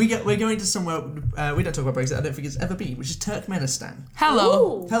 we're going to somewhere we don't talk about Brexit. I don't think it's ever been, which is Turkmenistan.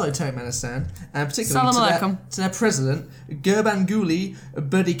 Hello. Ooh. Hello, Turkmenistan, and particularly Salam alaikum. to their president, Gurbanguly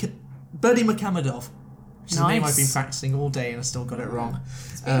Berdimuhamedov. Which is a name Nice. I've been practicing all day and I still got it wrong.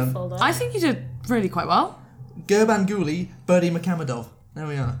 It's beautiful though. I think you did really quite well. Gurbanguly Berdimuhamedov. There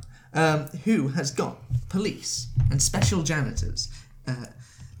we are. Who has got police and special janitors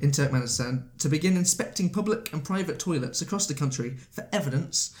in Turkmenistan to begin inspecting public and private toilets across the country for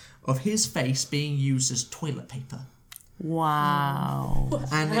evidence of his face being used as toilet paper. Wow.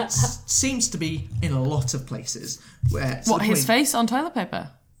 And it seems to be in a lot of places. Where, to What, the his point- face on toilet paper?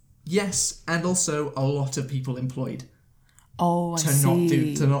 Yes, and also a lot of people employed. Oh, I to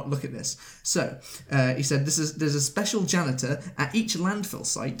see. not look at this. So he said there's a special janitor at each landfill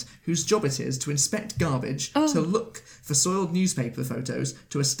site whose job it is to inspect garbage, to look for soiled newspaper photos,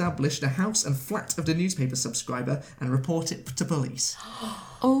 to establish the house and flat of the newspaper subscriber and report it to police.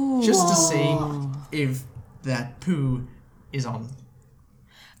 Just to see if that poo is on.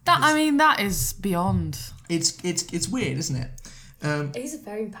 That is beyond. It's weird, isn't it? He's a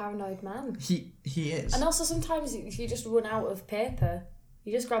very paranoid man. He is. And also sometimes if you just run out of paper,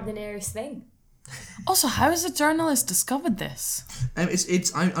 you just grab the nearest thing. Also, how has a journalist discovered this?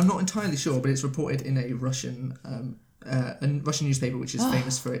 I'm not entirely sure, but it's reported in a Russian newspaper which is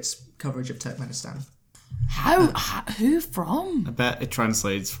famous for its coverage of Turkmenistan. Who from? I bet it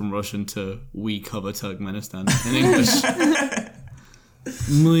translates from Russian to "we cover Turkmenistan" in English.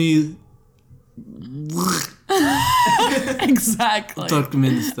 Exactly.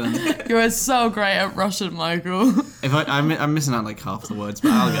 Turkmenistan. You are so great at Russian, Michael. If I'm missing out like half the words,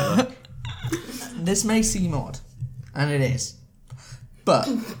 but I'll get there. This may seem odd, and it is. But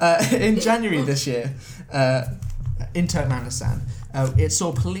in January this year, in Turkmenistan, it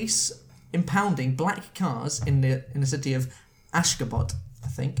saw police impounding black cars in the city of Ashgabat, I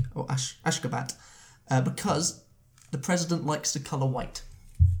think, or Ashgabat, because the president likes the colour white.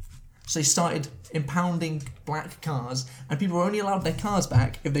 So they started impounding black cars, and people were only allowed their cars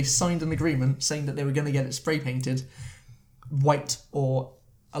back if they signed an agreement saying that they were going to get it spray painted white or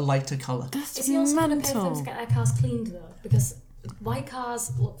a lighter colour. Is he also going to pay for them to get their cars cleaned though? Because white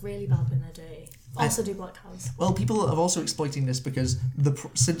cars look really bad when they're dirty. Also do black cars. Well, people are also exploiting this because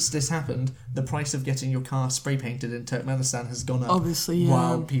since this happened, the price of getting your car spray painted in Turkmenistan has gone up. Obviously, yeah.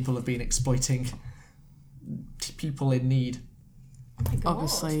 While people have been exploiting people in need. Oh my God.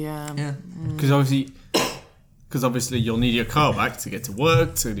 Obviously, yeah. Yeah. Because obviously you'll need your car back to get to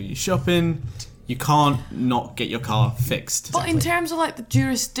work, to do your shopping. You can't not get your car fixed. But in terms of like the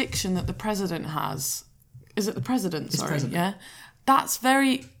jurisdiction that the president has, is it the president? Sorry, president. yeah.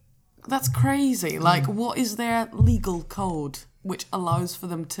 That's crazy. Like, what is their legal code which allows for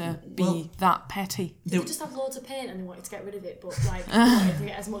them to be that petty? They just have loads of paint and they wanted to get rid of it, but like they wanted to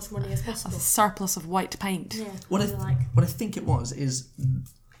get as much money as possible. A surplus of white paint. Yeah. What I think it was is,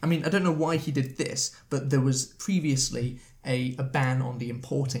 I mean, I don't know why he did this, but there was previously a ban on the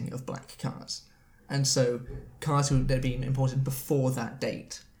importing of black cars. And so cars who had been imported before that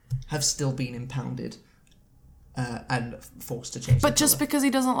date have still been impounded and forced to change. But just because he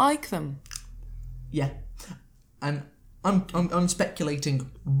doesn't like them. Yeah, and I'm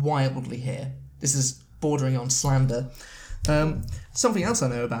speculating wildly here. This is bordering on slander. Something else I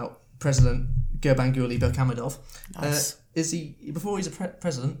know about President Gurbanguly Berkamadov is before he's a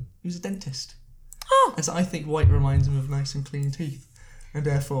president, he was a dentist. Oh. And so I think white reminds him of nice and clean teeth, and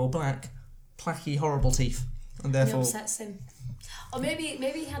therefore black, placky, horrible teeth, and therefore it upsets him. Or maybe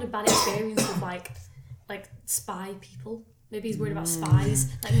he had a bad experience with like spy people. Maybe he's worried about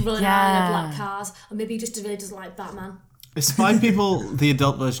spies, like running around in their black cars, or maybe he just really doesn't like Batman. Is Spy People the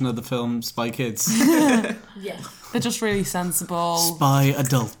adult version of the film Spy Kids? Yeah. They're just really sensible. Spy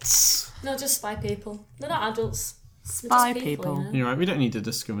adults. No, just spy people. They're not adults. Spy They're just people. You know? You're right, we don't need to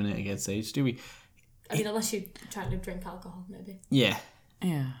discriminate against age, do we? I mean, unless you're trying to drink alcohol, maybe. Yeah.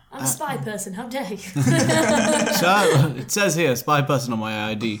 Yeah. I'm a spy person, how dare you? So, it says here, spy person on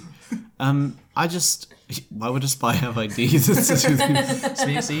my ID. Why would a spy have IDs?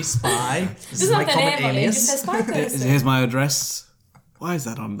 see, spy. This is my Doesn't have common their name on it, alias. just says spy person. Here's my address. Why is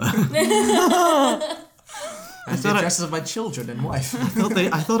that on there? And the addresses of my children and wife.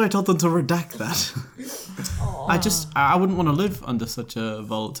 I thought I told them to redact that. I wouldn't want to live under such a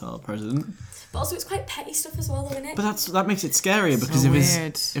volatile president. But also, it's quite petty stuff as well, though, isn't it? But that makes it scarier because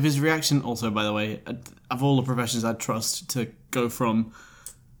weird. if his reaction, also by the way, of all the professions I'd trust to go from,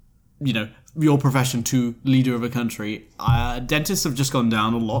 your profession to leader of a country, dentists have just gone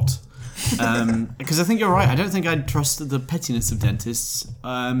down a lot. Because I think you're right. I don't think I'd trust the pettiness of dentists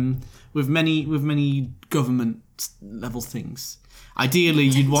with many government level things. Ideally,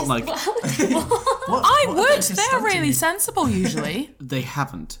 you'd want like. I would. They're really sensible usually. They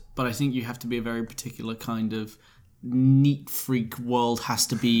haven't, but I think you have to be a very particular kind of neat freak. World has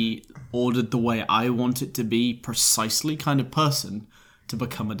to be ordered the way I want it to be, precisely kind of person to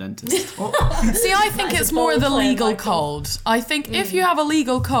become a dentist. See, I think it's more the legal code. I think if you have a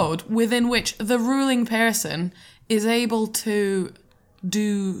legal code within which the ruling person is able to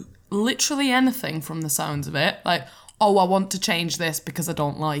do literally anything from the sounds of it, like, oh, I want to change this because I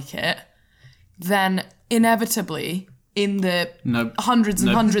don't like it, then inevitably in the hundreds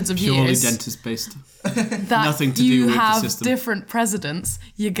and hundreds of purely years dentist based. that Nothing to do with the have system. different presidents,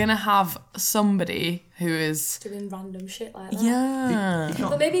 you're gonna have somebody who is doing random shit like that. yeah.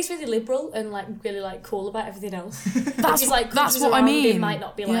 But maybe he's really liberal and like really like cool about everything else. That's he's like that's cruises what I around, mean. He might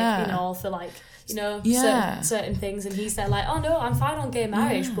not be like Yeah. you know all for like you know Yeah. certain things, and he's there like, oh no, I'm fine on gay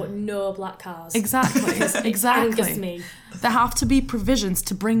marriage, but no black cars. Exactly. Angers Exactly. me. There have to be provisions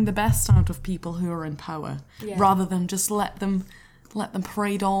to bring the best out of people who are in power, Yeah. rather than just let them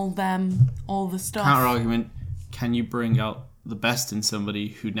parade all the stuff. Counter argument: can you bring out the best in somebody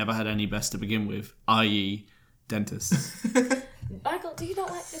who never had any best to begin with, i.e., dentists? Michael, do you not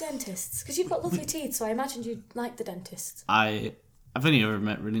like the dentists? Because you've got lovely teeth, so I imagined you'd like the dentists. I've only ever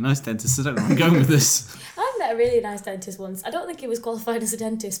met really nice dentists. I don't know where I'm going with this. I met a really nice dentist once. I don't think he was qualified as a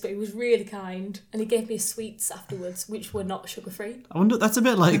dentist, but he was really kind, and he gave me sweets afterwards, which were not sugar free. I wonder. That's a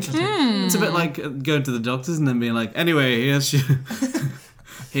bit like it's a bit like going to the doctors and then being like, anyway, here's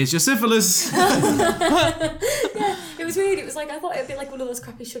your syphilis. It was weird. It was like I thought it'd be like one of those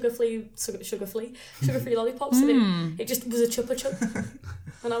crappy sugar-free lollipops, and it just was a chupa chup.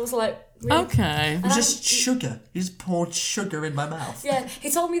 And I was like, really? Okay. It was just sugar. You just poured sugar in my mouth. Yeah, he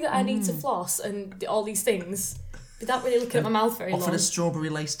told me that I need to floss and all these things without really looking at my mouth very long. Offered a strawberry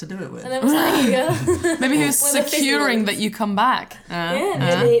lace to do it with. And I was like, here you go. Maybe he was Well, the fizzy securing ones. that you come back.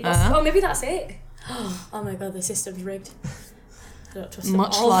 Yeah, maybe. Maybe that's it. Oh my god, the system's rigged. I don't trust them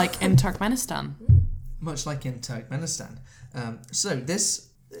Much all. like in Turkmenistan. Much like in Turkmenistan. So this,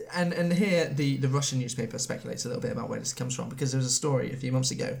 and here the Russian newspaper speculates a little bit about where this comes from, because there was a story a few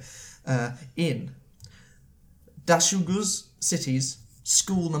months ago in Dashuguz city's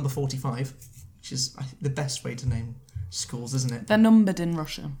school number 45, which is the best way to name schools, isn't it? They're numbered in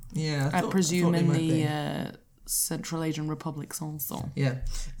Russia. Yeah, I presume they in might the be. Central Asian republics also. Yeah.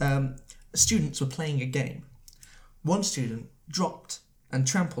 Students were playing a game. One student dropped and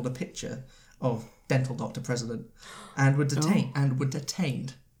trampled a picture of dental doctor president and were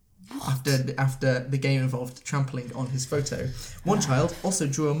detained after the game involved trampling on his photo. One child also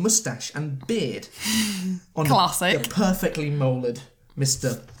drew a mustache and beard on Classic. the perfectly moulded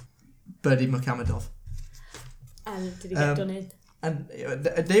Mr. Berdy Muhammadov. And did he get done in? And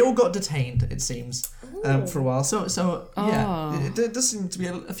they all got detained, it seems, for a while. So yeah, there does seem to be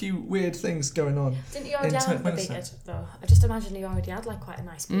a few weird things going on. Didn't he already in have a Turkmenistan. beard, though? I just imagine he already had like quite a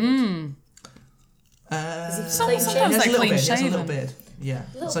nice beard. Sometimes he has they're a little clean beard. He has a shaven. little beard. Yeah,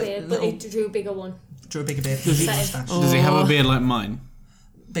 A little It's like beard, but he drew a bigger one. drew a bigger beard. Drew a mustache. Does he have a beard like mine?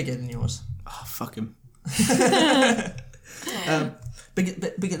 Bigger than yours. Oh, fuck him. Bigger,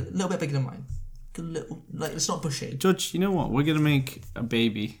 a little bit bigger than mine. A little, like it's not bushy. Judge, you know what? We're gonna make a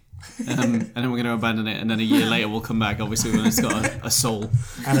baby, and then we're gonna abandon it, and then a year later we'll come back. Obviously, when it's got a soul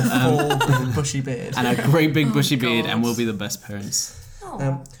And a full bushy beard. and a great big bushy beard, God. and we'll be the best parents.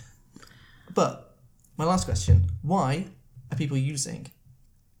 Oh. But my last question: why are people using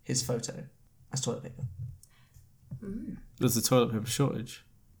his photo as toilet paper? There's a toilet paper shortage.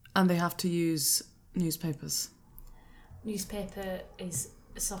 And they have to use newspapers. Newspaper is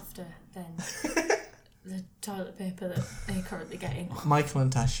softer than the toilet paper that they're currently getting. Michael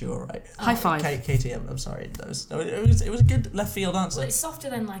and Tash, you're right. High five. Katie, I'm sorry. It was a good left field answer. Well, it's softer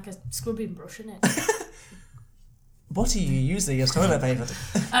than like a scrubbing brush, isn't it? What are you using as toilet paper?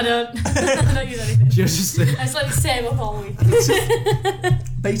 I don't use anything. You're just I just let it save up all week.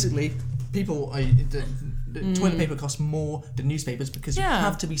 Basically, people the toilet paper costs more than newspapers because you Yeah.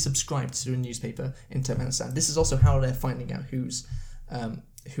 have to be subscribed to a newspaper in Turkmenistan. This is also how they're finding out who's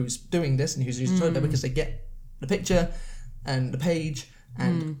doing this and who's using toilet paper, because they get the picture and the page,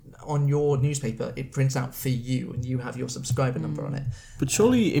 and on your newspaper it prints out for you, and you have your subscriber number on it. But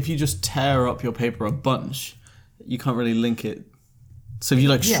surely, if you just tear up your paper a bunch, you can't really link it. So if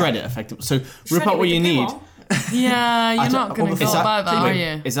you shred it effectively, so rip out what you need. Yeah, you're not going to go Is that- about that, are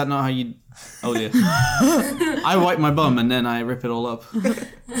wait, you? Is that not how you? Oh dear. I wipe my bum and then I rip it all up.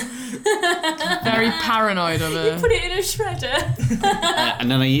 Very paranoid of it. Put it in a shredder. And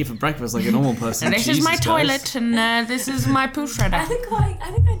then I eat for breakfast like a normal person. And this is my Jesus, toilet, guys. and this is my poo I shredder. think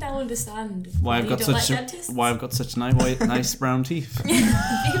I now understand Why I've you got don't like such dentists. why I've got such nice brown teeth.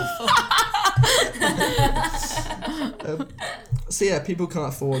 Beautiful. So yeah, people can't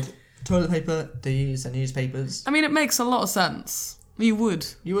afford toilet paper. They use their newspapers. I mean, it makes a lot of sense. You would.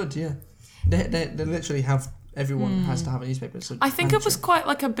 You would, yeah. They literally have, everyone has to have a newspaper. So I think it was quite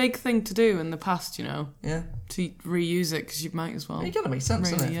like a big thing to do in the past, you know, Yeah. to reuse it, because you might as well. It kind of makes sense,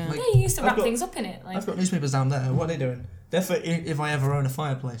 Really, doesn't it? yeah. Like, Yeah, you used to I've wrap got- things up in it. Like. I've got newspapers down there. What are they doing? They're for if I ever own a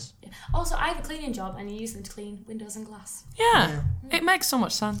fireplace. Also, I have a cleaning job, and you use them to clean windows and glass. Yeah, it makes so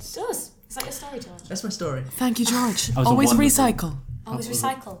much sense. It does. Is that your story, George? That's my story. Thank you, George. was a Always wonderful- recycle. Always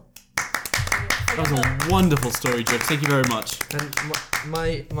recycle. That was a wonderful story, George. Thank you very much. And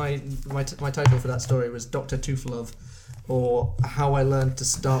my title for that story was Dr. Toothlove, or How I Learned to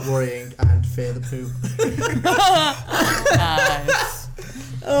Start Worrying and Fear the Poo. Nice.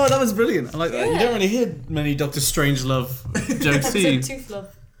 Oh, that was brilliant. I like that. You don't really hear many Dr. Strangelove jokes, do you? Tooth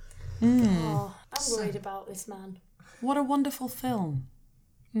love. Oh, I'm worried about this man. What a wonderful film.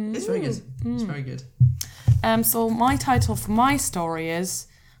 It's very good. It's very good. So my title for my story is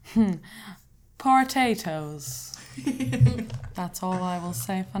Potatoes. That's all I will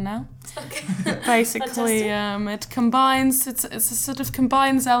say for now. Okay. Basically, it combines. It's a sort of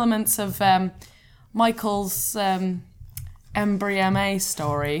combines elements of Michael's MBMA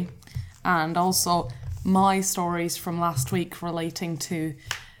story, and also my stories from last week relating to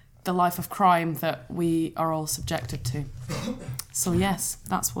the life of crime that we are all subjected to. So yes,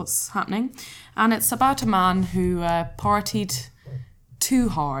 that's what's happening, and it's about a man who partied too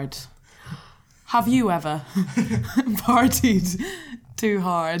hard. Have you ever partied too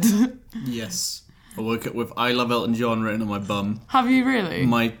hard? Yes. I woke up with I Love Elton John written on my bum, Have you really?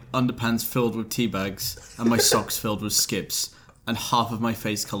 my underpants filled with tea bags, and my socks filled with skips, and half of my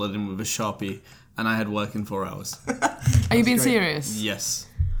face coloured in with a Sharpie, and I had work in 4 hours. Are you being great. serious? Yes.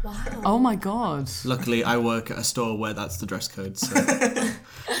 Wow. Oh my god. Luckily, I work at a store where that's the dress code, so...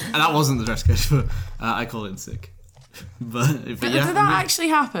 and that wasn't the dress code, but I called in sick. But yeah. Did that actually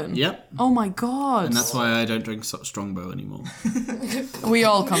happen? Yep. Oh my god. And that's why I don't drink Strongbow anymore. We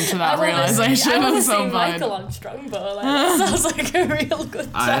all come to that realization I at want to some see point. Michael on Strongbow. Like, that sounds like a real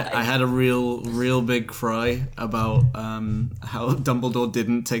good time. I had a real big cry about how Dumbledore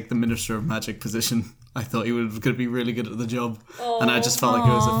didn't take the Minister of Magic position. I thought he was going to be really good at the job, and I just felt like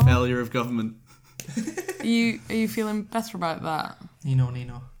it was a failure of government. Are you feeling better about that? Nino.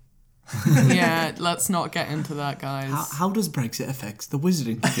 Yeah, let's not get into that, guys. How does Brexit affect the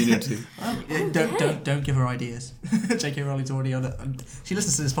wizarding community? Don't give her ideas. J.K. Rowling's already on it. And she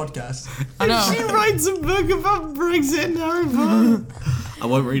listens to this podcast. I know. She writes a book about Brexit and Harry Potter. I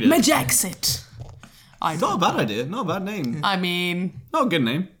won't read it. Majexit. Not a bad idea. Not a bad name. I mean, Not a good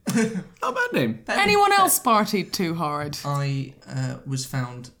name. Not a bad name. anyone else partied too hard? I was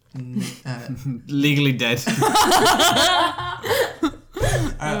found Legally dead.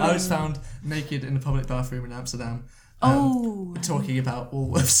 I was found naked in a public bathroom in Amsterdam. Talking about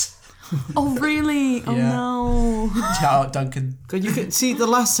Woolworths. Oh really? Oh Yeah. no. Shout out Duncan. Because you can see the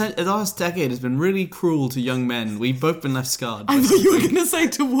last decade has been really cruel to young men. We've both been left scarred. I thought you were going to say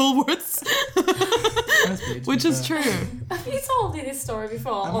to Woolworths, which is true. Have you told me this story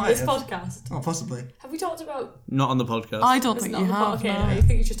before I on might this have. podcast? Oh, possibly. Have we talked about... Not on the podcast. I don't It's think not you the have. Okay, no. I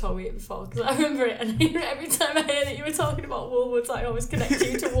think you just told me it before, because I remember it, and every time I hear that you were talking about Woolworths, I always connect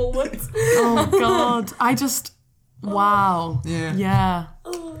you to Woolworths. Oh god. I just... Wow. Yeah. Yeah.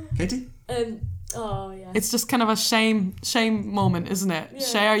 Katie? Oh, yeah. It's just kind of a shame moment, isn't it? Yeah.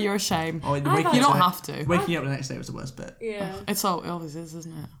 Share your shame. Oh, I've You don't have to. Waking up the next day was the worst bit. Yeah. It always is,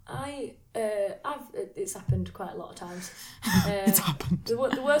 isn't it? It's happened quite a lot of times. It's happened. The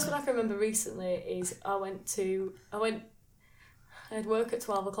worst one I can remember recently is I had work at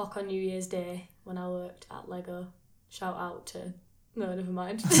 12 o'clock on New Year's Day when I worked at Lego. Shout out to... No, never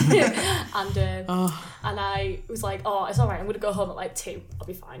mind. And I was like, oh, it's alright, I'm going to go home at like 2, I'll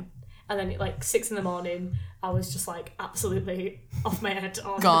be fine. And then at like 6 a.m, I was just like absolutely off my head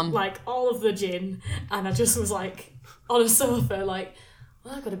on Gone. like all of the gin, and I just was like on a sofa like,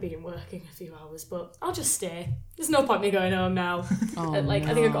 well, I've got to be in work in a few hours, but I'll just stay. There's no point me going home now. Oh, And like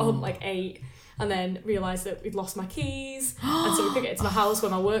I think I got home at like 8 and then realised that we'd lost my keys, and so we couldn't get to my house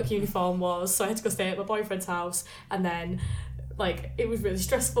where my work uniform was, so I had to go stay at my boyfriend's house, and then like it was really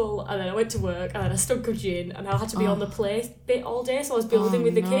stressful, and then I went to work and then I stunk of gin, and I had to be on the play bit all day, so I was building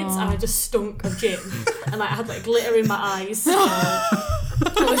with the kids and I just stunk of gin and like I had like glitter in my eyes.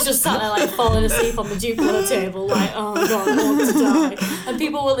 I was just sat there like falling asleep on the Duplo table like, oh god, I want to die. And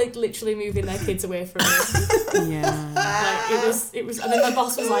people were like literally moving their kids away from me. Yeah. Like it was and then my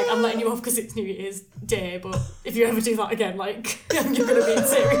boss was like, I'm letting you off because it's New Year's Day, but if you ever do that again, like you're gonna be in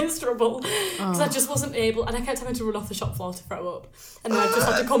serious trouble. Because I just wasn't able, and I kept having to run off the shop floor to throw up, and then I just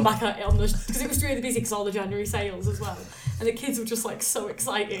had to come back at it on the, because it was really busy because all the January sales as well, and the kids were just like so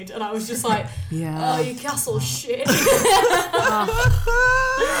excited, and I was just like, Yeah. oh, your castle's shit.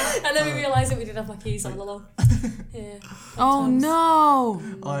 And then we realised that we didn't have my keys all along. Yeah. Oh no!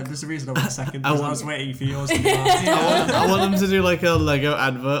 Oh, there's a reason I went second because I was waiting for yours to be last. I want them to do like a Lego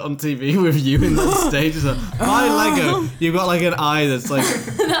advert on TV with you in that stage. It's like, buy Lego. You've got like an eye that's like.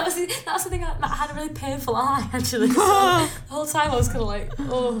 That's the thing. I had a really painful eye actually. So the whole time I was kind of like,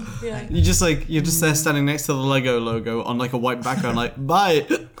 oh yeah. You're just there standing next to the Lego logo on like a white background, like buy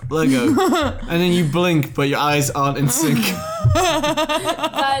Lego, and then you blink, but your eyes aren't in sync.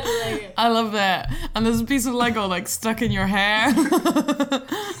 I love that. And there's a piece of Lego like stuck in your hair.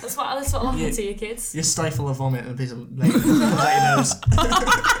 That's what happened to your kids. You stifle a vomit and a piece of Lego comes out your nose.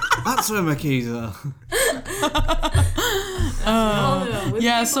 That's where my keys are.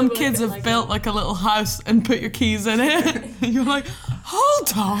 Yeah, some kids have built like a little house and put your keys in it. And you're like,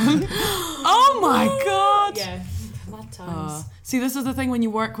 hold on. Oh my god. Yeah, mad times. See, this is the thing when you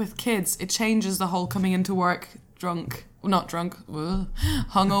work with kids, it changes the whole coming into work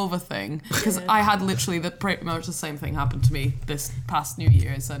hungover thing. Because I had literally pretty much the same thing happen to me this past New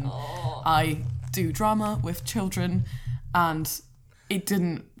Year's, and I do drama with children, and it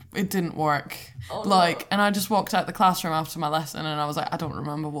didn't work. And I just walked out the classroom after my lesson, and I was like, I don't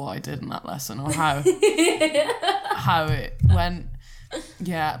remember what I did in that lesson or how it went.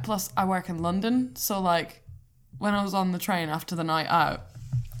 Yeah, plus I work in London, so like when I was on the train after the night out,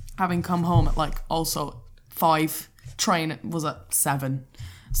 having come home at like also 5, train was at 7,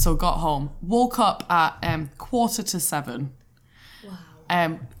 so got home, woke up at 6:45.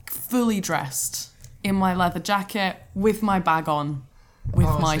 Wow. Fully dressed in my leather jacket with my bag on,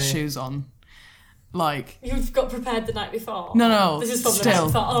 with my shoes on. Like, you've got prepared the night before? No, this is from still. the night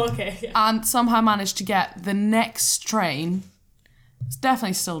before. Oh, okay. Yeah. And somehow managed to get the next train,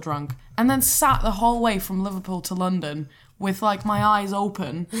 definitely still drunk, and then sat the whole way from Liverpool to London with like my eyes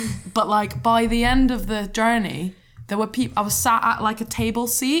open. But like by the end of the journey, there were people. I was sat at like a table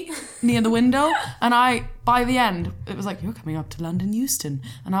seat near the window, and by the end it was like, you're coming up to London Euston,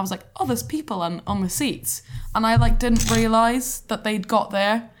 and I was like, oh, there's people on the seats, and I like didn't realise that they'd got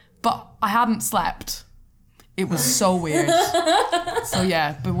there, but I hadn't slept. It was so weird. So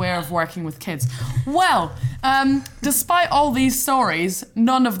yeah, beware of working with kids. Well, despite all these stories,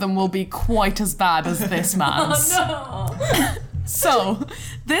 none of them will be quite as bad as this man's. Oh, no. So,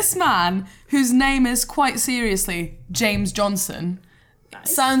 this man, whose name is quite seriously James Johnson,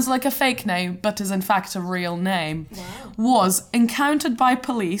 sounds like a fake name, but is in fact a real name, was encountered by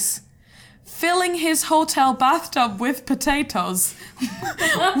police filling his hotel bathtub with potatoes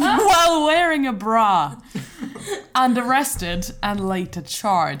while wearing a bra, and arrested and later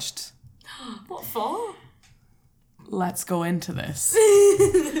charged. What for? Let's go into this.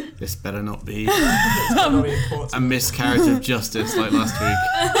 This better not be a miscarriage of justice like last week.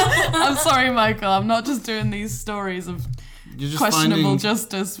 I'm sorry, Michael. I'm not just doing these stories of questionable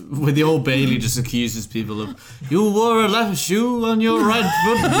justice. With the Old Bailey just accuses people of, you wore a left shoe on your right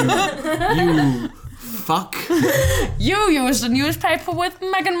foot, you fuck. You used a newspaper with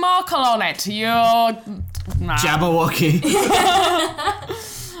Meghan Markle on it. Jabberwocky.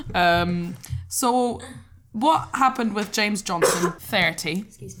 So what happened with James Johnson, 30?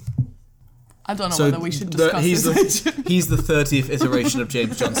 Excuse me. I don't know whether we should discuss this. He's the 30th iteration of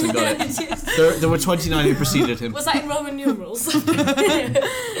James Johnson, got it. There were 29 who preceded him. Was that in Roman numerals?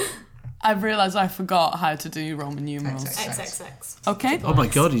 I've realised I forgot how to do Roman numerals. XXX. Okay. Oh my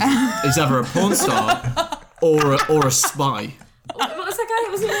god, he's either a porn star or a spy. What was that guy?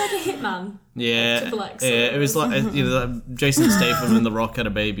 Was he like a hitman? Yeah, Like Triple X, it was like like Jason Statham and The Rock had a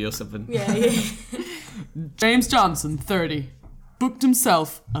baby or something. Yeah. James Johnson, 30, booked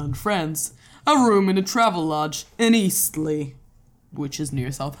himself and friends a room in a travel lodge in Eastleigh, which is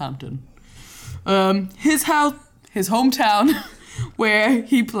near Southampton. His hometown, where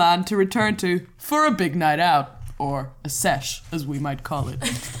he planned to return to for a big night out, or a sesh, as we might call it.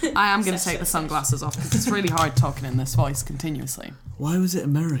 I am going to take the sunglasses off because it's really hard talking in this voice continuously. Why was it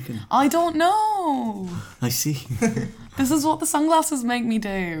American? I don't know. I see. This is what the sunglasses make me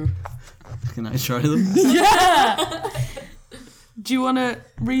do. Can I try them? Yeah! Do you want to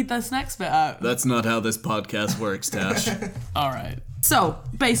read this next bit out? That's not how this podcast works, Tash. Alright. So,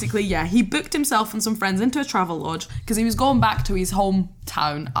 basically, yeah, he booked himself and some friends into a travel lodge because he was going back to his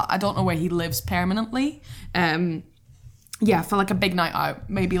hometown. I don't know where he lives permanently. Yeah, for like a big night out.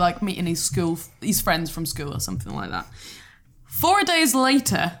 Maybe like meeting his friends from school or something like that. 4 days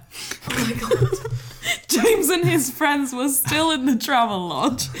later, oh my God, James and his friends were still in the travel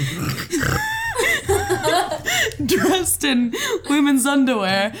lodge. Dressed in women's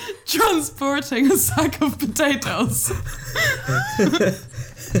underwear, transporting a sack of potatoes.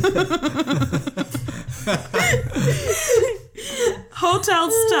 Hotel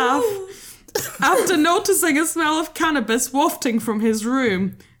staff, after noticing a smell of cannabis wafting from his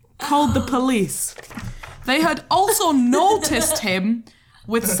room, called the police. They had also noticed him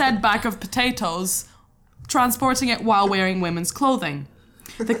with said bag of potatoes, transporting it while wearing women's clothing.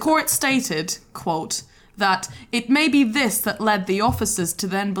 The court stated, quote, that it may be this that led the officers to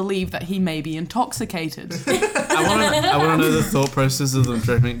then believe that he may be intoxicated. I want to know the thought process of them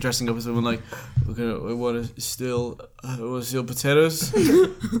dressing up as someone like, we want to steal potatoes.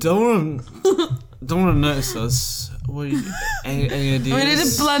 Don't want to notice us. Any ideas? We need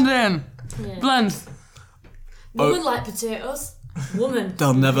to blend in. Yeah. Blend. Woman like potatoes. Woman.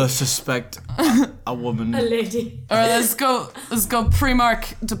 They'll never suspect a woman. A lady. Alright, let's go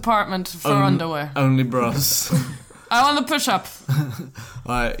Primark department for underwear. Only bras. I want the push-up.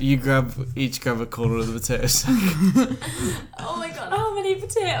 Alright, you each grab a corner of the potato sack. Oh my god, how many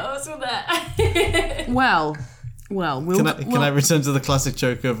potatoes were there? Well, Can I return to the classic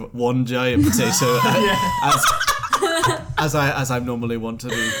joke of one giant potato as I normally want to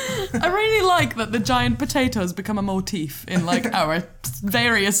do? I really like that the giant potatoes become a motif in like our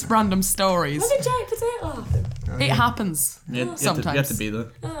various random stories. When did giant potato happen? It happens sometimes. You have to be there.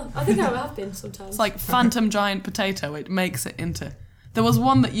 Oh, I think I have been sometimes. It's like phantom giant potato. It makes it into. There was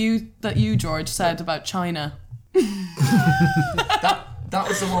one that you George said about China. That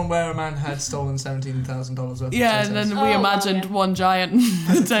was the one where a man had stolen $17,000 worth of Yeah, potatoes. and then we imagined one giant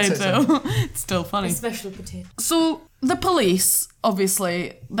potato. It's still funny. a special potato. So the police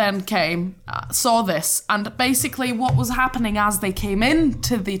obviously then came, saw this, and basically what was happening as they came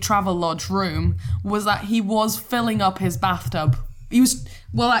into the Travelodge room was that he was filling up his bathtub. He was,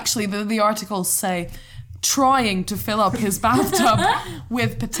 well, actually, the articles say trying to fill up his bathtub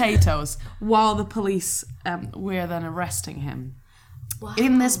with potatoes while the police were then arresting him. Wow.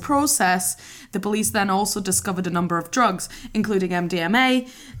 In this process, the police then also discovered a number of drugs, including MDMA,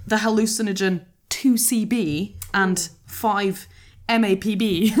 the hallucinogen 2CB, and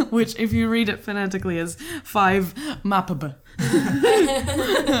 5-MAPB, which, if you read it phonetically, is 5-MAPB.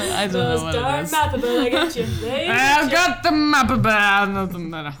 I don't know what it is. Mapable, I get you. I've got the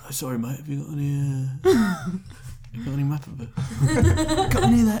MAPB. Sorry, mate. Have you got any? You got any MAPB? Got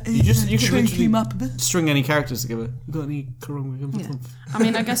any of that? You could crinkly literally MAPB? string any characters together. You got any? Yeah. I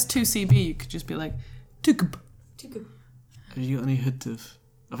mean, I guess 2CB, you could just be like, Tukub. Have you got any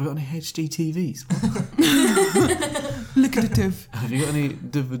have I got any HD TVs? Liquidative. Have you got any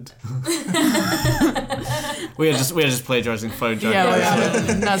David? we are just plagiarising Phone Jack.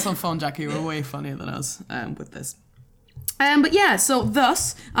 Yeah, that's on Phone Jack. You were way funnier than us with this. But yeah, so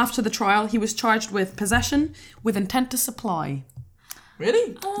thus, after the trial, he was charged with possession with intent to supply.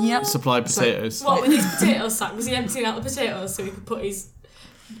 Really? Yep. Supply potatoes. What, with his potato sack? Was he emptying out the potatoes so he could put his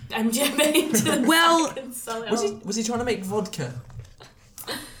MGMA into the sack and sell it Was he trying to make vodka?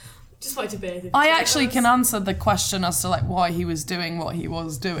 Just wanted to bathe in I potatoes. actually can answer the question as to like why he was doing what he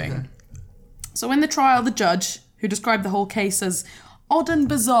was doing. So in the trial, the judge, who described the whole case as odd and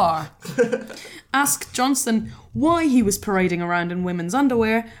bizarre, asked Johnson why he was parading around in women's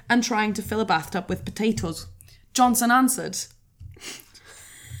underwear and trying to fill a bathtub with potatoes. Johnson answered,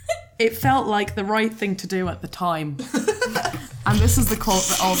 "It felt like the right thing to do at the time." And this is the quote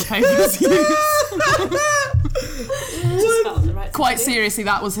that all the papers use. Just felt the right thing Quite to do. seriously,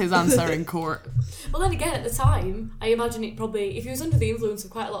 that was his answer in court. Well, then again, at the time, I imagine it probably, if he was under the influence of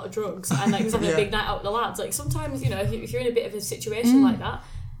quite a lot of drugs and like he was having a big night out with the lads, like sometimes, you know, if you're in a bit of a situation like that,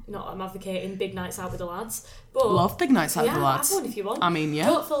 not that I'm advocating big nights out with the lads, but Love big nights out with the lads. have one if you want. I mean, yeah.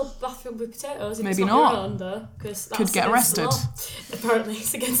 Don't fill the bathroom with potatoes if Maybe it's not. your own, though, because that's Could get against the arrested. law. Apparently,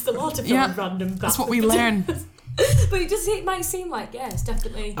 it's against the law to fill Yeah, a random bath. That's what we with learn. potatoes. But it might seem like, yeah, it's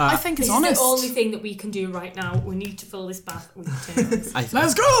definitely. I think it's this honest. is the only thing that we can do right now. We need to fill this bath with potatoes.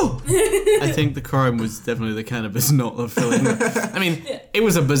 Let's go! I think the crime was definitely the cannabis, not the filling. I mean, it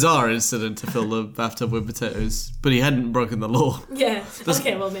was a bizarre incident to fill the bathtub with potatoes, but he hadn't broken the law. Yeah.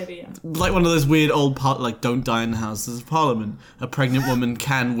 Okay, well, maybe, yeah. Like one of those weird old like don't die in the Houses of Parliament. A pregnant woman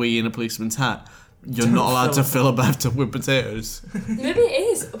can wee in a policeman's hat. You're not allowed to fill a bathtub with potatoes. Maybe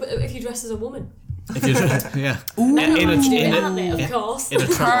it is, but if you dress as a woman. If you, yeah. Ooh. Of course. In a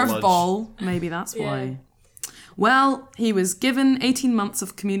travel lodge. Curveball. Maybe that's why. Well, he was given 18 months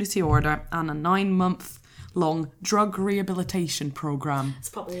of community order and a 9-month-long drug rehabilitation program. It's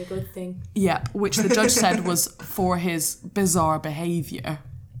probably a good thing. Yep, which the judge said was for his bizarre behaviour.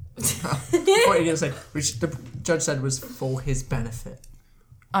 What are you going to say? Which the judge said was for his benefit.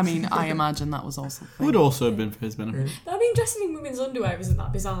 I mean, I imagine that was also the thing. Would also have been for his benefit. I mean, dressing in women's underwear isn't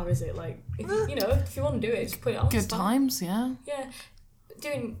that bizarre, is it? Like, if you want to do it, just put it on. Good it's fine. times, yeah. Yeah.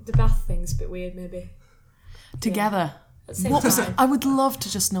 Doing the bath thing's a bit weird, maybe. Together. At the same What was time. it? I would love to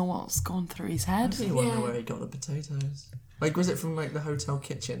just know what was going through his I head. really want to know Yeah. where he got the potatoes. Like, was it from like the hotel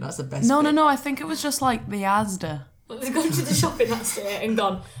kitchen? That's the best. No, bit. I think it was just like the Asda. They've gone to the shop in that state and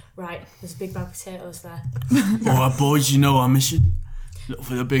gone, right, there's a big bag of potatoes there. Alright, boys, you know our mission. Look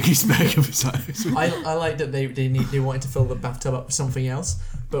for the biggest bag of potatoes. I like that they wanted to fill the bathtub up with something else,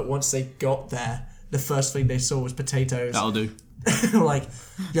 but once they got there, the first thing they saw was potatoes. That'll do. Like,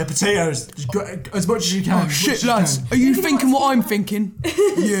 yeah, potatoes, just as much as you can. Oh shit, lads! Are you thinking what I'm thinking?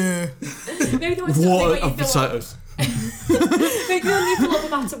 Yeah. Maybe they want to do What what you of fill up. potatoes? Maybe when you fill up a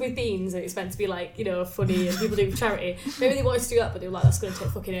bathtub with beans and it's meant to be like, you know, funny and people do it for charity. Maybe they wanted to do that, but they were like, that's going to take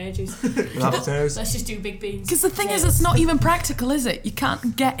fucking ages. Potatoes. Let's just do big beans. Because the thing is, it's not even practical, is it? You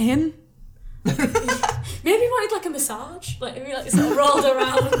can't get in. Maybe he wanted like a massage, like maybe like sort of rolled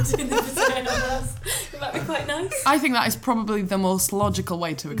around in the potatoes. It might be quite nice. I think that is probably the most logical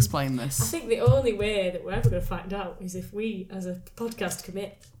way to explain I this. think the only way that we're ever going to find out is if we, as a podcast,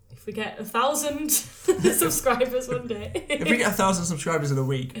 commit. If we get 1,000 subscribers one day. If we get 1,000 subscribers in a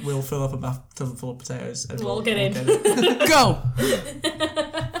week, we'll fill up a bathtub full of potatoes. And We'll all get in. Go!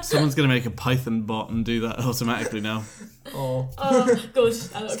 Someone's going to make a Python bot and do that automatically now. Oh, Oh, good.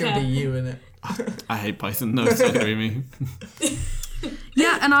 I don't it's care. going to be you, innit? I hate Python. No, it's not going to be me.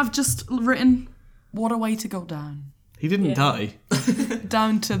 Yeah, and I've just written, what a way to go down. He didn't Yeah. die.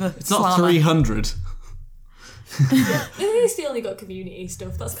 Down to the It's not slammer. 300. At least he only got community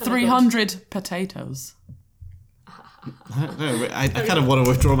stuff. That's kind of 300 potatoes. I kind of want to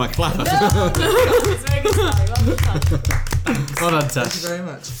withdraw my clap. It's a very good story. Well done, Thank you Tash. very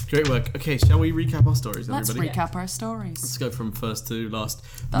much. Great work. Okay, shall we recap our stories, Let's everybody? recap our stories. Let's go from first to last.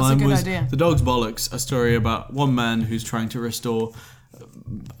 That's a Mine good was idea. The Dog's Bollocks, a story about one man who's trying to restore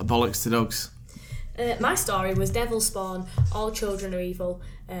bollocks to dogs. My story was Devil Spawn. All children are evil.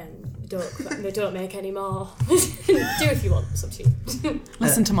 They don't make any more. Do if you want. It's up to you.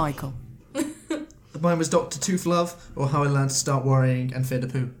 Listen to Michael. Mine was Dr. Tooth Love, or How I Learned to Start Worrying and Fear the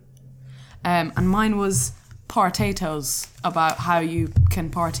Poo. And mine was Partatoes, about how you can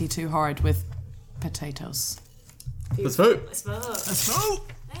party too hard with potatoes. Let's vote. Let's vote. Let's vote.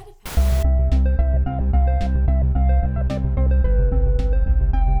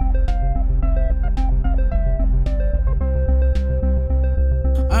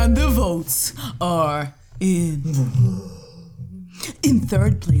 And the votes are in. In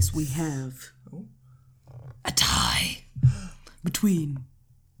third place, we have a tie between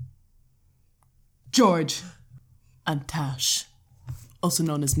George and Tash, also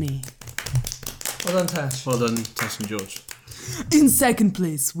known as me. Well done, Tash. Well done, Tash and George. In second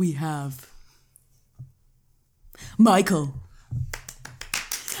place, we have Michael.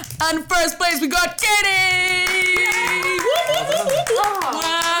 And first place, we got Katie!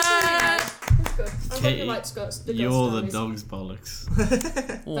 That's good. I'm Katie, hoping like the You're ghost the stories. dog's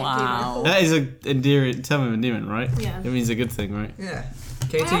bollocks. Wow. That is a term of endearment, right? Yeah. It means a good thing, right? Yeah. I am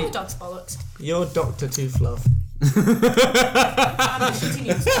Katie, the dog's bollocks. you're Dr. Tooth Love. I'm a shitty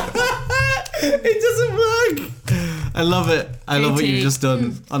news dog. It doesn't work. I love it. I love what Katie. you've just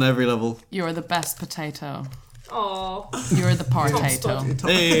done on every level. You're the best potato. Aww. You're the partato. stud.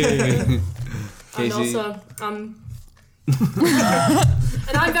 Hey. And Casey. also, and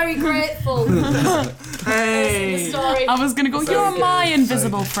I'm very grateful. Hey! The story. I was gonna go, So you're good, my so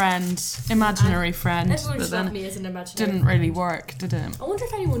invisible friend, imaginary friend, Everyone but just left then me as an imaginary. didn't really work, did it? I wonder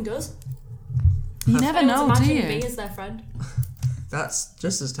if anyone does. You never Anyone's know, do imagining me you? as their friend. That's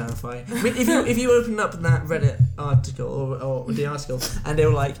just as terrifying. I mean, if you open up that Reddit article or the article and they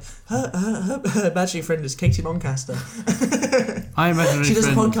were like, her imaginary friend is Katie Moncaster. I imagine She does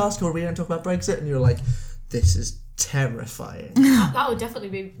a friend. podcast called We Don't Talk About Brexit, and you're like, this is terrifying. That would definitely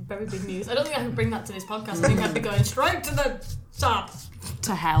be very big news. I don't think I could bring that to this podcast. I think I'd be going straight to the top.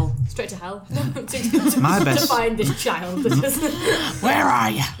 To hell. Straight to hell. to My best- find this child. Where are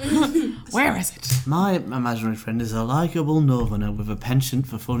you? Where is it? My imaginary friend is a likeable northerner with a penchant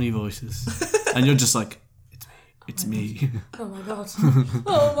for funny voices. And you're just like, it's me. Oh my god.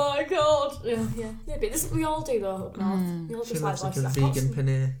 Oh my god. Yeah. But this, we all do though up north. We all She just like loves like a voices. vegan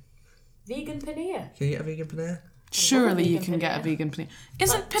paneer. Vegan paneer. Can you get a vegan paneer? Surely you vegan can get a paneer. vegan paneer.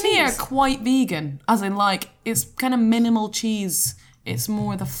 Isn't Like paneer cheese. quite vegan? As in, like, it's kind of minimal cheese. It's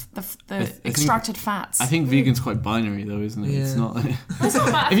more the think- extracted fats. I think vegan's quite binary though, isn't it? It's Yeah. not. It's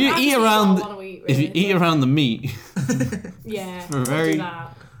not bad. If you I eat just what I around, wanna eat, if you really, eat but- around the meat, yeah, for a I'll very- do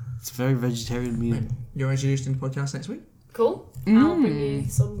that. it's a very vegetarian meal. You're introduced in the podcast next week? Cool. I'll bring you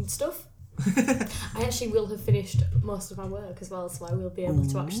some stuff. I actually will have finished most of my work as well, so I will be able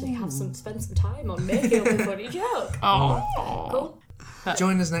to actually spend some time on making up a funny joke. Oh. Cool.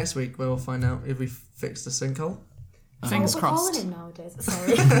 Join us next week where we'll find out if we fixed the sinkhole. Fingers What we're crossed. calling him nowadays. Sorry.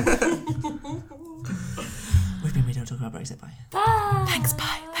 We've been We Don't Talk About Brexit. Bye. Bye. Thanks,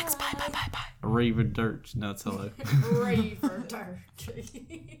 bye. Thanks, bye, bye, bye, bye. Raver dirt. No, it's hello. Raver dirt.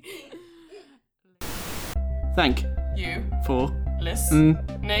 Thank You for listening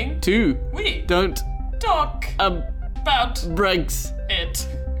to We don't talk about Brexit. it.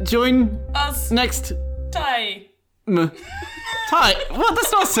 Join Us next die. Hi. What?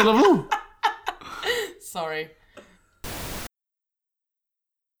 That's not a syllable. Sorry.